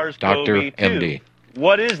Kaufman, Dr. MD.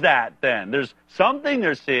 What is that then? There's something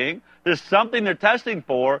they're seeing. There's something they're testing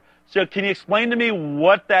for. So can you explain to me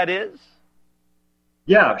what that is?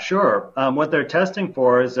 Yeah, sure. What they're testing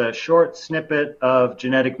for is a short snippet of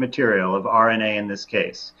genetic material, of RNA in this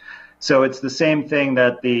case. So it's the same thing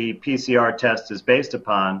that the PCR test is based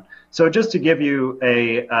upon. So just to give you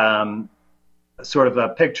a sort of a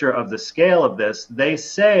picture of the scale of this, they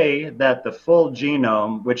say that the full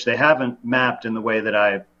genome, which they haven't mapped in the way that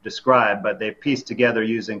I described, but they've pieced together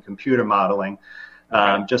using computer modeling,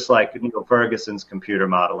 just like Neil Ferguson's computer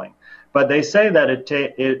modeling. But they say that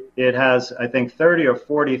it has, I think, 30 or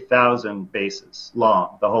 40,000 bases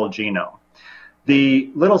long, the whole genome. The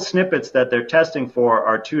little snippets that they're testing for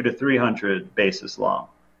are 200 to 300 bases long.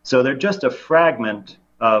 So they're just a fragment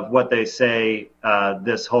of what they say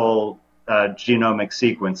this whole genomic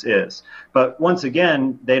sequence is. But once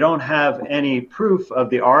again, they don't have any proof of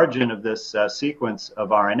the origin of this sequence of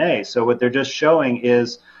RNA. So what they're just showing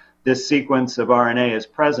is this sequence of RNA is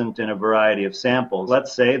present in a variety of samples.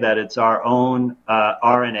 Let's say that it's our own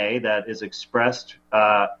RNA that is expressed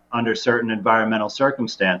under certain environmental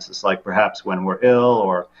circumstances, like perhaps when we're ill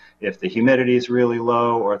or if the humidity is really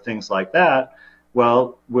low or things like that.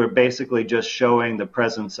 Well, we're basically just showing the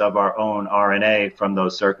presence of our own RNA from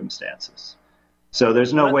those circumstances. So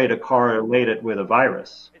there's no way to correlate it with a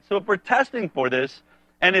virus. So if we're testing for this,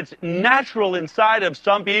 and it's natural inside of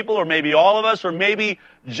some people, or maybe all of us, or maybe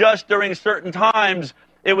just during certain times,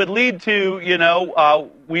 it would lead to,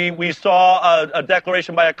 we saw a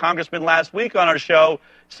declaration by a congressman last week on our show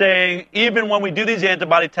saying even when we do these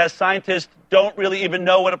antibody tests, scientists don't really even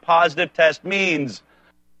know what a positive test means.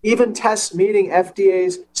 Even tests meeting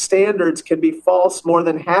FDA's standards can be false more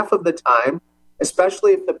than half of the time,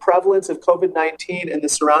 especially if the prevalence of COVID-19 in the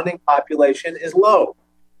surrounding population is low.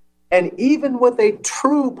 And even with a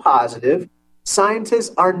true positive,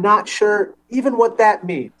 scientists are not sure even what that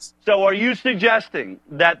means. So are you suggesting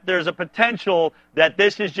that there's a potential that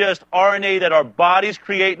this is just RNA that our bodies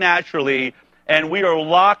create naturally, and we are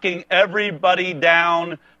locking everybody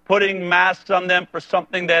down, putting masks on them for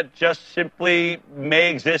something that just simply may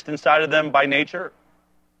exist inside of them by nature?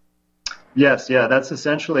 Yes, that's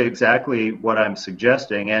essentially exactly what I'm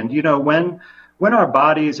suggesting. And, when our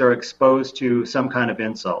bodies are exposed to some kind of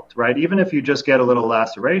insult, right, even if you just get a little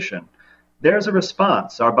laceration, there's a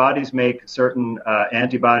response. Our bodies make certain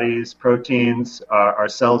antibodies, proteins, our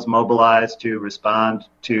cells mobilize to respond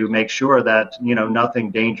to make sure that, nothing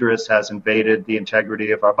dangerous has invaded the integrity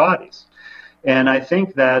of our bodies. And I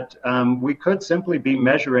think that we could simply be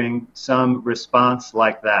measuring some response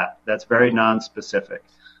like that. That's very nonspecific.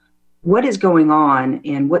 What is going on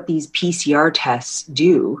and what these PCR tests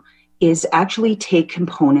do is actually take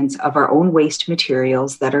components of our own waste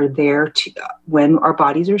materials that are there to, when our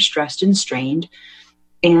bodies are stressed and strained,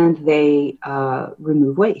 and they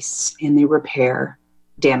remove wastes and they repair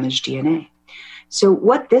damaged DNA. So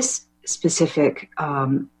what this specific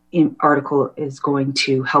article is going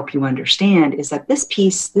to help you understand is that this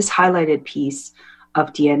highlighted piece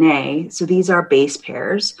of DNA, so these are base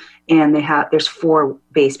pairs, and there's 4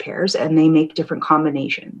 base pairs, and they make different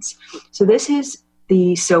combinations. So this is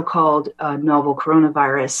the so-called novel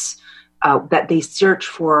coronavirus that they search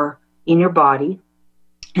for in your body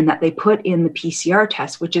and that they put in the PCR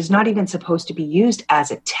test, which is not even supposed to be used as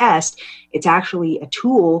a test. It's actually a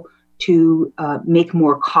tool to make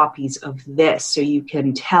more copies of this so you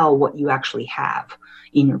can tell what you actually have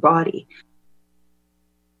in your body.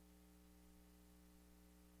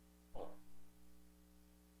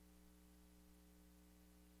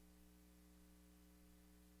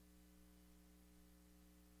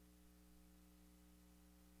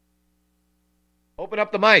 Open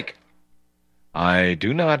up the mic. I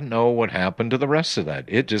do not know what happened to the rest of that.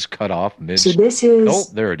 It just cut off mid. So this is... Oh,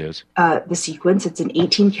 there it is. The sequence. It's an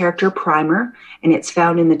 18-character primer, and it's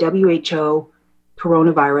found in the WHO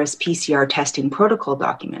coronavirus PCR testing protocol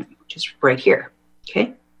document, which is right here.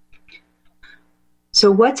 Okay?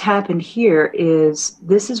 So what's happened here is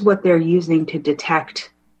this is what they're using to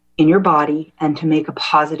detect in your body and to make a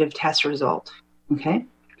positive test result. Okay?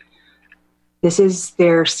 This is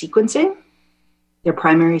their sequencing, their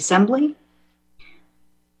primary assembly.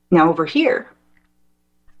 Now over here,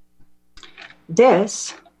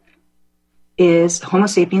 this is Homo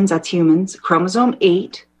sapiens, that's humans, chromosome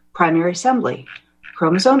 8, primary assembly.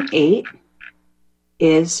 Chromosome 8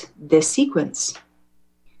 is this sequence.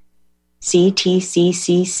 C, T, C,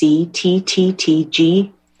 C, C, T, T, T,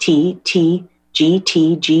 G, T, T, G,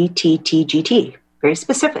 T, G, T, T, G, T. Very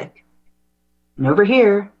specific. And over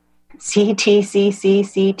here, C, T, C, C,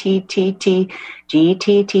 C, T, T, T, G,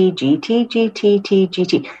 T, T, G, T, G, T, T, G,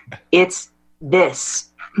 T. It's this.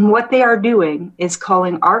 What they are doing is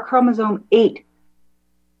calling our chromosome 8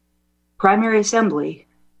 primary assembly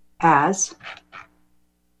as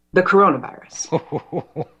the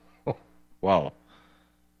coronavirus. Wow.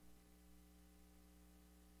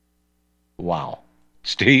 Wow.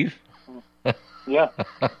 Steve? Yeah.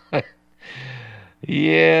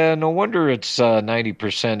 Yeah, no wonder it's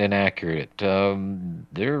 90% inaccurate.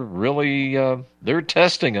 They're really, they're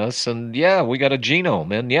testing us, and yeah, we got a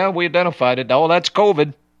genome, and yeah, we identified it. Oh, that's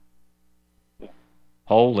COVID.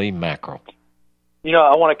 Holy mackerel. You know,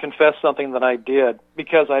 I want to confess something that I did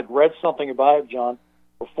because I'd read something about it, John.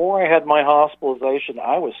 Before I had my hospitalization,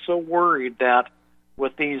 I was so worried that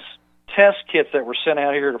with these test kits that were sent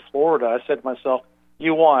out here to Florida, I said to myself,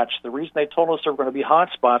 you watch. The reason they told us there were going to be hot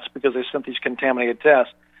spots because they sent these contaminated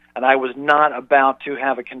tests, and I was not about to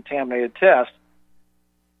have a contaminated test.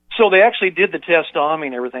 So they actually did the test on me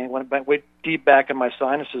and everything. It went deep back in my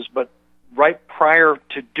sinuses, but right prior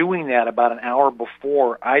to doing that, about an hour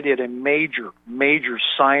before, I did a major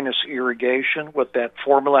sinus irrigation with that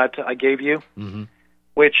formula I gave you,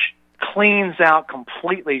 which cleans out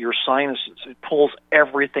completely your sinuses. It pulls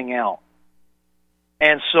everything out.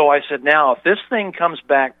 And so I said, now, if this thing comes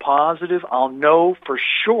back positive, I'll know for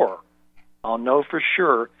sure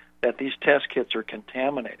that these test kits are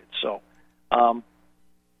contaminated. So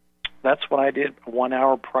that's what I did 1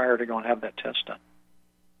 hour prior to going to have that test done.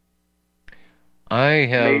 I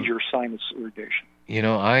have major sinus irrigation. You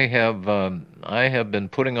know, I have been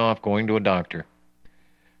putting off going to a doctor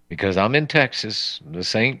because I'm in Texas.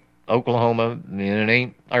 This ain't Oklahoma, and it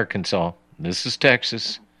ain't Arkansas. This is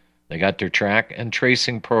Texas. They got their track and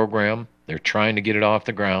tracing program. They're trying to get it off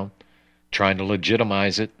the ground, trying to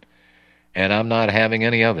legitimize it, and I'm not having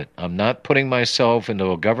any of it. I'm not putting myself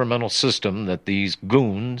into a governmental system that these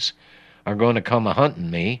goons are going to come hunting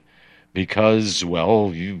me because, well,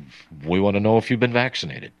 we want to know if you've been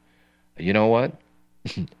vaccinated. You know what?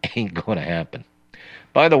 Ain't going to happen.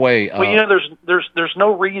 By the way, well, you know, there's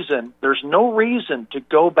no reason to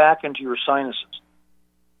go back into your sinuses.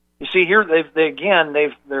 You see, here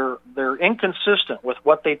they're inconsistent with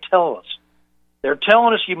what they tell us. They're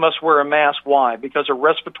telling us you must wear a mask. Why? Because of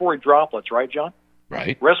respiratory droplets, right, John?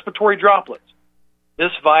 Right. Respiratory droplets.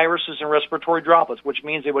 This virus is in respiratory droplets, which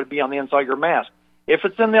means it would be on the inside of your mask. If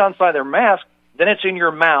it's in the inside of their mask, then it's in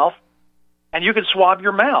your mouth, and you can swab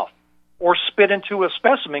your mouth or spit into a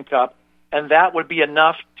specimen cup, and that would be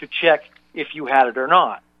enough to check if you had it or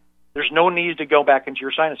not. There's no need to go back into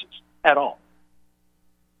your sinuses at all.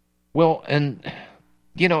 Well, and,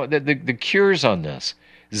 you know, the cures on this,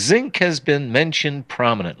 zinc has been mentioned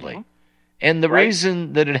prominently. And the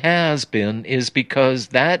reason that it has been is because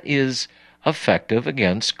that is effective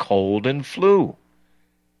against cold and flu.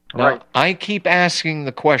 Now, I keep asking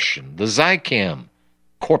the question, the Zicam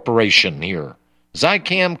Corporation here,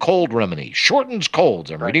 Zicam cold remedy, shortens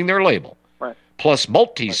colds, I'm reading their label, plus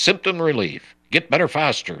multi-symptom relief, get better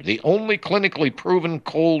faster, the only clinically proven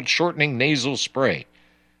cold shortening nasal spray.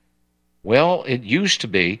 Well, it used to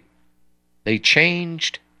be. They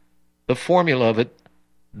changed the formula of it.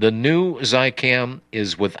 The new Zicam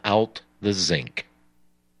is without the zinc.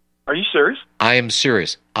 Are you serious? I am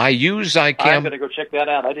serious. I use Zicam. I'm going to go check that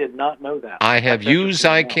out. I did not know that. I have used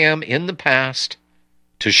Zicam in the past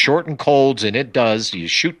to shorten colds, and it does. You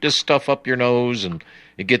shoot this stuff up your nose, and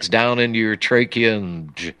it gets down into your trachea,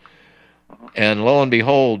 and lo and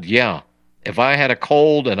behold, yeah. If I had a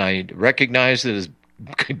cold and I recognized it as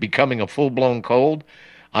becoming a full-blown cold,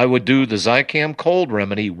 I would do the Zicam cold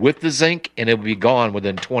remedy with the zinc, and it would be gone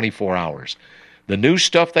within 24 hours. The new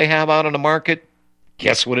stuff they have out on the market,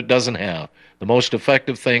 guess what it doesn't have? The most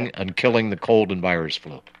effective thing on killing the cold and virus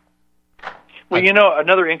flu. Well, you know,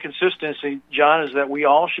 another inconsistency, John, is that we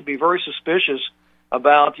all should be very suspicious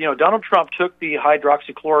about, you know, Donald Trump took the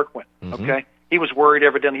hydroxychloroquine, okay? He was worried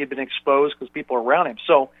evidently he'd been exposed because people are around him.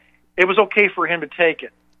 So it was okay for him to take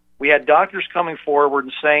it. We had doctors coming forward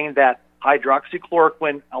and saying that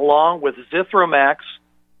hydroxychloroquine, along with Zithromax,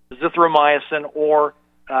 zithromycin, or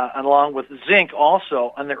along with zinc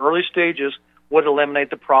also, in the early stages, would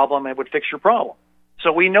eliminate the problem and would fix your problem.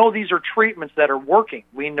 So we know these are treatments that are working.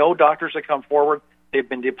 We know doctors that come forward, they've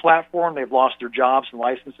been deplatformed, they've lost their jobs and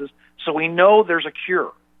licenses. So we know there's a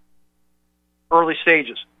cure. Early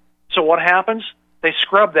stages. So what happens? They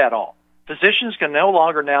scrub that all. Physicians can no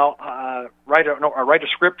longer now write a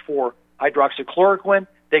script for hydroxychloroquine.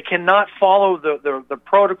 They cannot follow the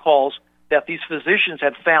protocols that these physicians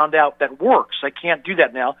had found out that works. They can't do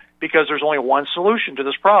that now because there's only one solution to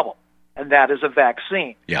this problem, and that is a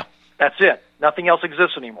vaccine. Yeah. That's it. Nothing else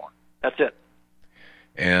exists anymore. That's it.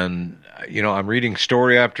 And, I'm reading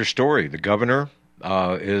story after story. The governor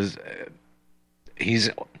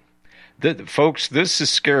folks, this is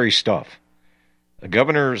scary stuff. The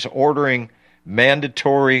governor is ordering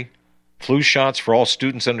mandatory flu shots for all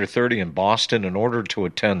students under 30 in Boston in order to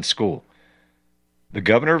attend school. The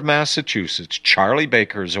governor of Massachusetts, Charlie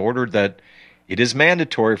Baker, has ordered that it is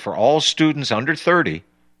mandatory for all students under 30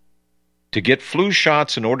 to get flu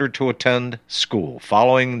shots in order to attend school.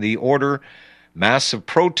 Following the order, massive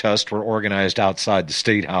protests were organized outside the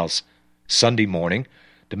State House Sunday morning,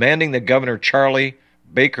 demanding that Governor Charlie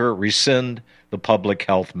Baker rescind the public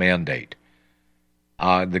health mandate.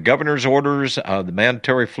 The governor's orders, the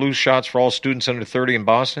mandatory flu shots for all students under 30 in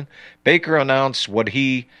Boston. Baker announced what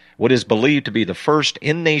is believed to be the first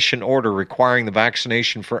in-nation order requiring the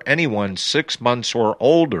vaccination for anyone 6 months or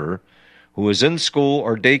older who is in school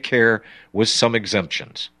or daycare, with some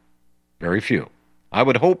exemptions. Very few. I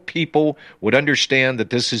would hope people would understand that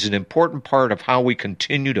this is an important part of how we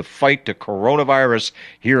continue to fight the coronavirus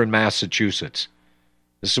here in Massachusetts.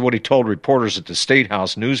 This is what he told reporters at the State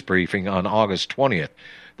House news briefing on August 20th.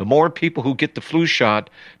 The more people who get the flu shot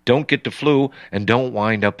don't get the flu and don't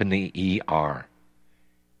wind up in the ER.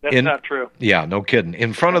 That's not true. Yeah, no kidding.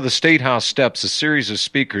 In front of the State House steps, a series of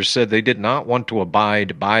speakers said they did not want to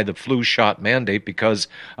abide by the flu shot mandate because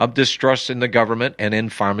of distrust in the government and in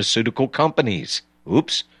pharmaceutical companies.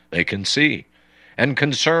 Oops, they can see. And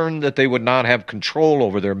concern that they would not have control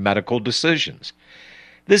over their medical decisions.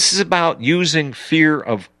 This is about using fear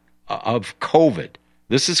of COVID.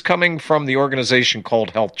 This is coming from the organization called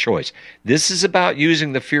Health Choice. This is about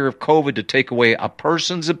using the fear of COVID to take away a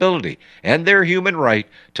person's ability and their human right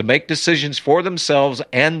to make decisions for themselves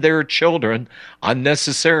and their children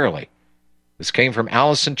unnecessarily. This came from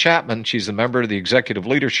Allison Chapman. She's a member of the executive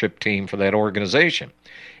leadership team for that organization.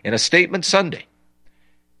 In a statement Sunday,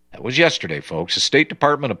 that was yesterday, folks, a State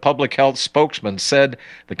Department of Public Health spokesman said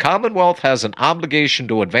the Commonwealth has an obligation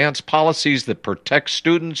to advance policies that protect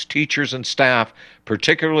students, teachers, and staff,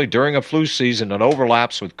 particularly during a flu season that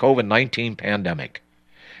overlaps with COVID-19 pandemic.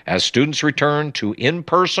 As students return to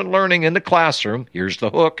in-person learning in the classroom, here's the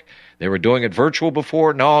hook. They were doing it virtual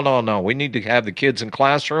before. No. We need to have the kids in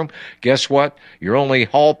classroom. Guess what? Your only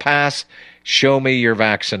hall pass, show me your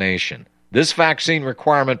vaccination. This vaccine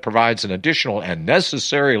requirement provides an additional and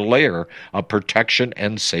necessary layer of protection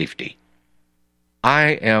and safety.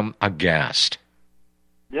 I am aghast.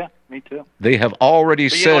 Yeah, me too. They have already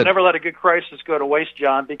said... never let a good crisis go to waste,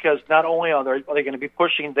 John, because not only are they going to be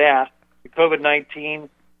pushing that, the COVID-19,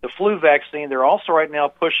 the flu vaccine, they're also right now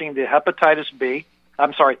pushing the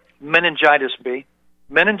meningitis B.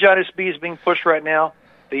 Meningitis B is being pushed right now.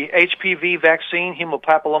 The HPV vaccine,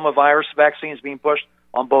 hemopapillomavirus vaccine, is being pushed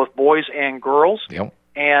on both boys and girls. Yep.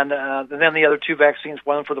 And then the other two vaccines,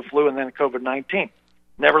 one for the flu and then COVID-19.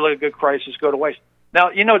 Never let a good crisis go to waste. Now,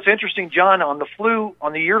 it's interesting, John, on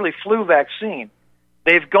the yearly flu vaccine,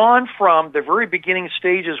 they've gone from the very beginning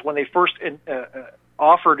stages when they first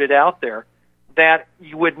offered it out there, that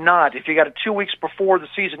you would not, if you got it 2 weeks before the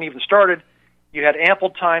season even started, you had ample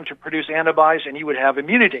time to produce antibodies and you would have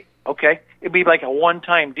immunity, okay? It'd be like a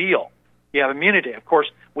one-time deal. You have immunity. Of course,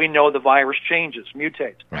 we know the virus changes,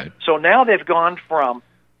 mutates. Right. So now they've gone from,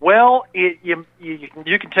 you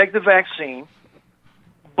can take the vaccine,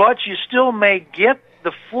 but you still may get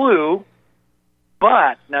the flu,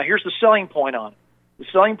 but, now here's the selling point on it. The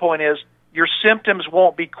selling point is your symptoms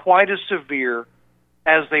won't be quite as severe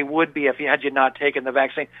as they would be if you had not taken the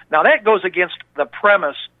vaccine. Now that goes against the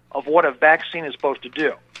premise of what a vaccine is supposed to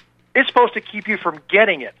do. It's supposed to keep you from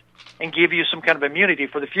getting it and give you some kind of immunity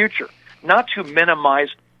for the future, not to minimize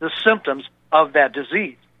the symptoms of that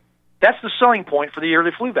disease. That's the selling point for the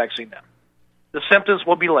yearly flu vaccine now. The symptoms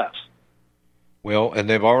will be less. Well, and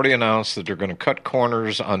they've already announced that they're going to cut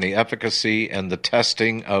corners on the efficacy and the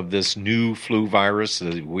testing of this new flu virus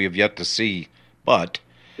that we have yet to see. But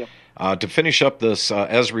to finish up this,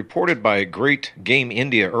 as reported by Great Game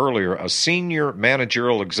India earlier, a senior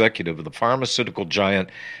managerial executive of the pharmaceutical giant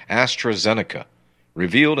AstraZeneca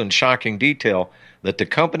revealed in shocking detail that the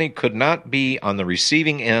company could not be on the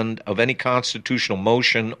receiving end of any constitutional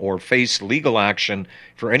motion or face legal action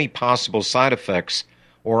for any possible side effects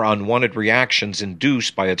or unwanted reactions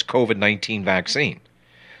induced by its COVID-19 vaccine.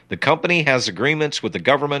 The company has agreements with the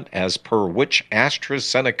government as per which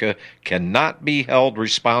AstraZeneca cannot be held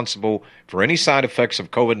responsible for any side effects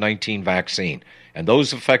of COVID-19 vaccine, and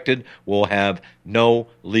those affected will have no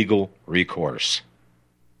legal recourse.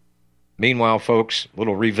 Meanwhile, folks, a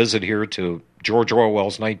little revisit here to George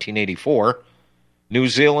Orwell's 1984. New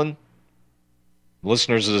Zealand,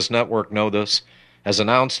 listeners of this network know this, has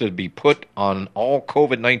announced it would be put on all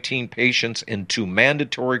COVID-19 patients into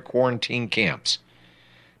mandatory quarantine camps.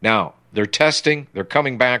 Now, they're testing, they're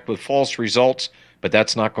coming back with false results, but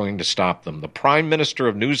that's not going to stop them. The Prime Minister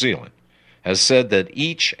of New Zealand has said that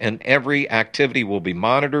each and every activity will be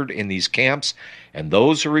monitored in these camps, and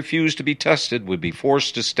those who refuse to be tested would be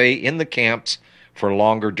forced to stay in the camps for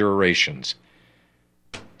longer durations.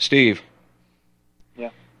 Steve,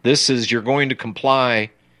 this is you're going to comply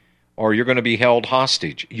or you're going to be held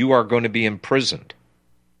hostage. You are going to be imprisoned.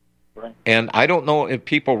 Right. And I don't know if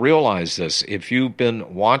people realize this. If you've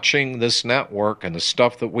been watching this network and the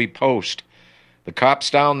stuff that we post, the cops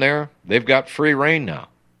down there, they've got free rein now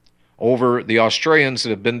over the Australians that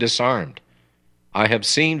have been disarmed. I have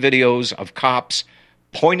seen videos of cops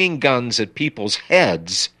pointing guns at people's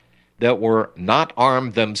heads that were not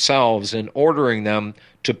armed themselves and ordering them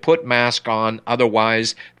to put masks on,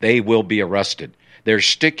 otherwise they will be arrested. They're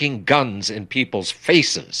sticking guns in people's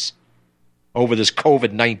faces over this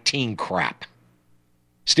COVID-19 crap.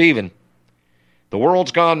 Stephen, the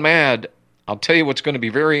world's gone mad. I'll tell you what's going to be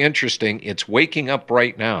very interesting. It's waking up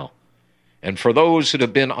right now. And for those that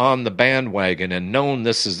have been on the bandwagon and known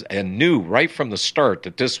this is, and knew right from the start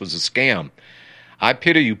that this was a scam, I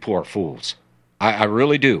pity you poor fools. I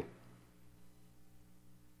really do.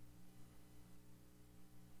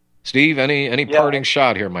 Steve, any parting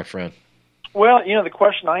shot here, my friend? Well, the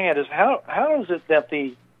question I had is how is it that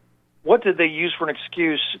what did they use for an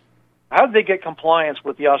excuse? How did they get compliance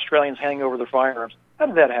with the Australians handing over their firearms? How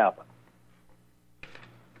did that happen?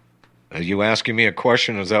 Are you asking me a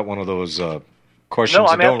question? Or is that one of those questions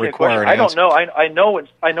that don't require an answer? I don't know.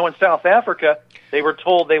 I know in South Africa they were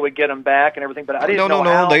told they would get them back and everything, but I didn't know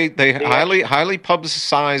how. No. They highly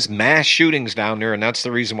publicized mass shootings down there, and that's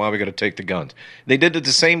the reason why we got to take the guns. They did it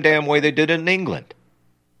the same damn way they did it in England.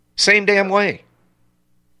 Same damn way.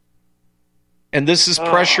 And this is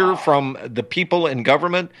pressure from the people in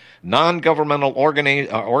government, non-governmental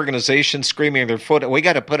organizations screaming their foot. We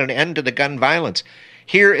got to put an end to the gun violence.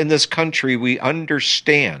 Here in this country, we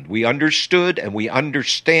understand. We understood and we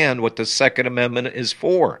understand what the Second Amendment is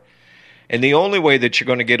for. And the only way that you're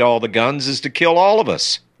going to get all the guns is to kill all of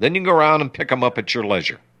us. Then you can go around and pick them up at your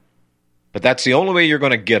leisure. But that's the only way you're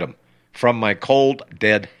going to get them, from my cold,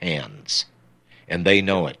 dead hands. And they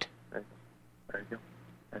know it.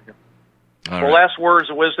 The last words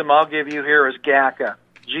of wisdom I'll give you here is GACA,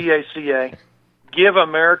 G-A-C-A. Give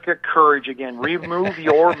America courage again. Remove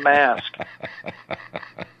your mask.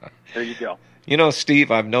 There you go.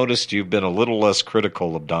 Steve, I've noticed you've been a little less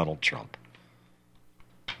critical of Donald Trump.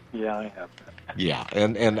 Yeah, I have. Yeah,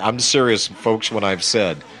 and I'm serious, folks, when I've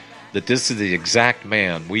said that this is the exact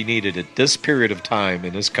man we needed at this period of time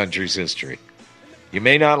in this country's history. You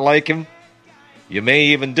may not like him. You may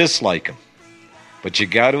even dislike him. But you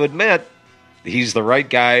got to admit, he's the right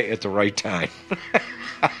guy at the right time.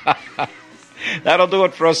 That'll do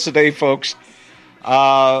it for us today, folks.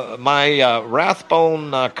 My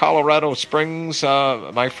Rathbone, Colorado Springs,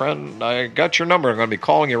 my friend, I got your number. I'm going to be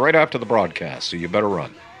calling you right after the broadcast, so you better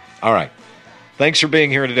run. All right. Thanks for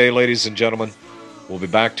being here today, ladies and gentlemen. We'll be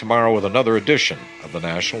back tomorrow with another edition of the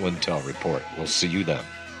National Intel Report. We'll see you then.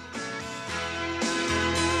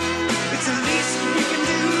 It's the least we can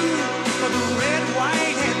do for the red,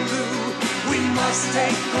 white, and blue. We must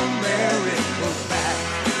take America back.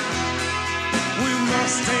 We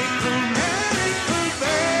must take America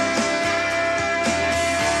back.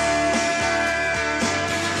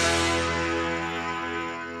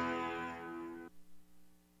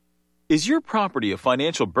 Is your property a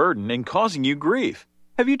financial burden and causing you grief?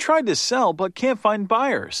 Have you tried to sell but can't find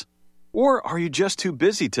buyers? Or are you just too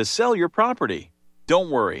busy to sell your property?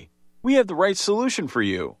 Don't worry. We have the right solution for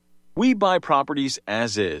you. We buy properties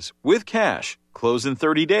as is, with cash, close in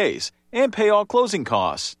 30 days, and pay all closing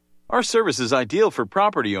costs. Our service is ideal for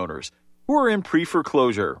property owners who are in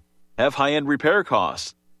pre-foreclosure, have high-end repair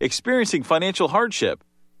costs, experiencing financial hardship,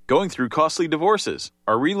 going through costly divorces,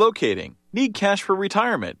 are relocating, need cash for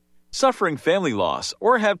retirement, suffering family loss,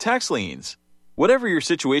 or have tax liens. Whatever your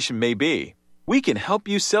situation may be, we can help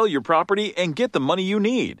you sell your property and get the money you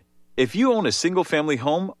need. If you own a single-family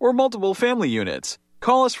home or multiple family units,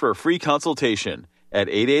 call us for a free consultation at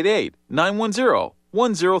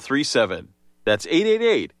 888-910-1037. That's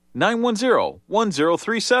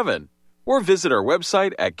 888-910-1037. or visit our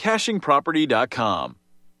website at cachingproperty.com.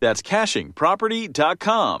 That's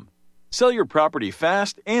cachingproperty.com. Sell your property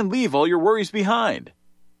fast and leave all your worries behind.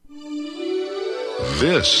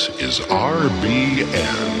 This is RBN,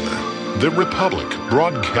 the Republic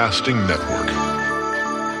Broadcasting Network.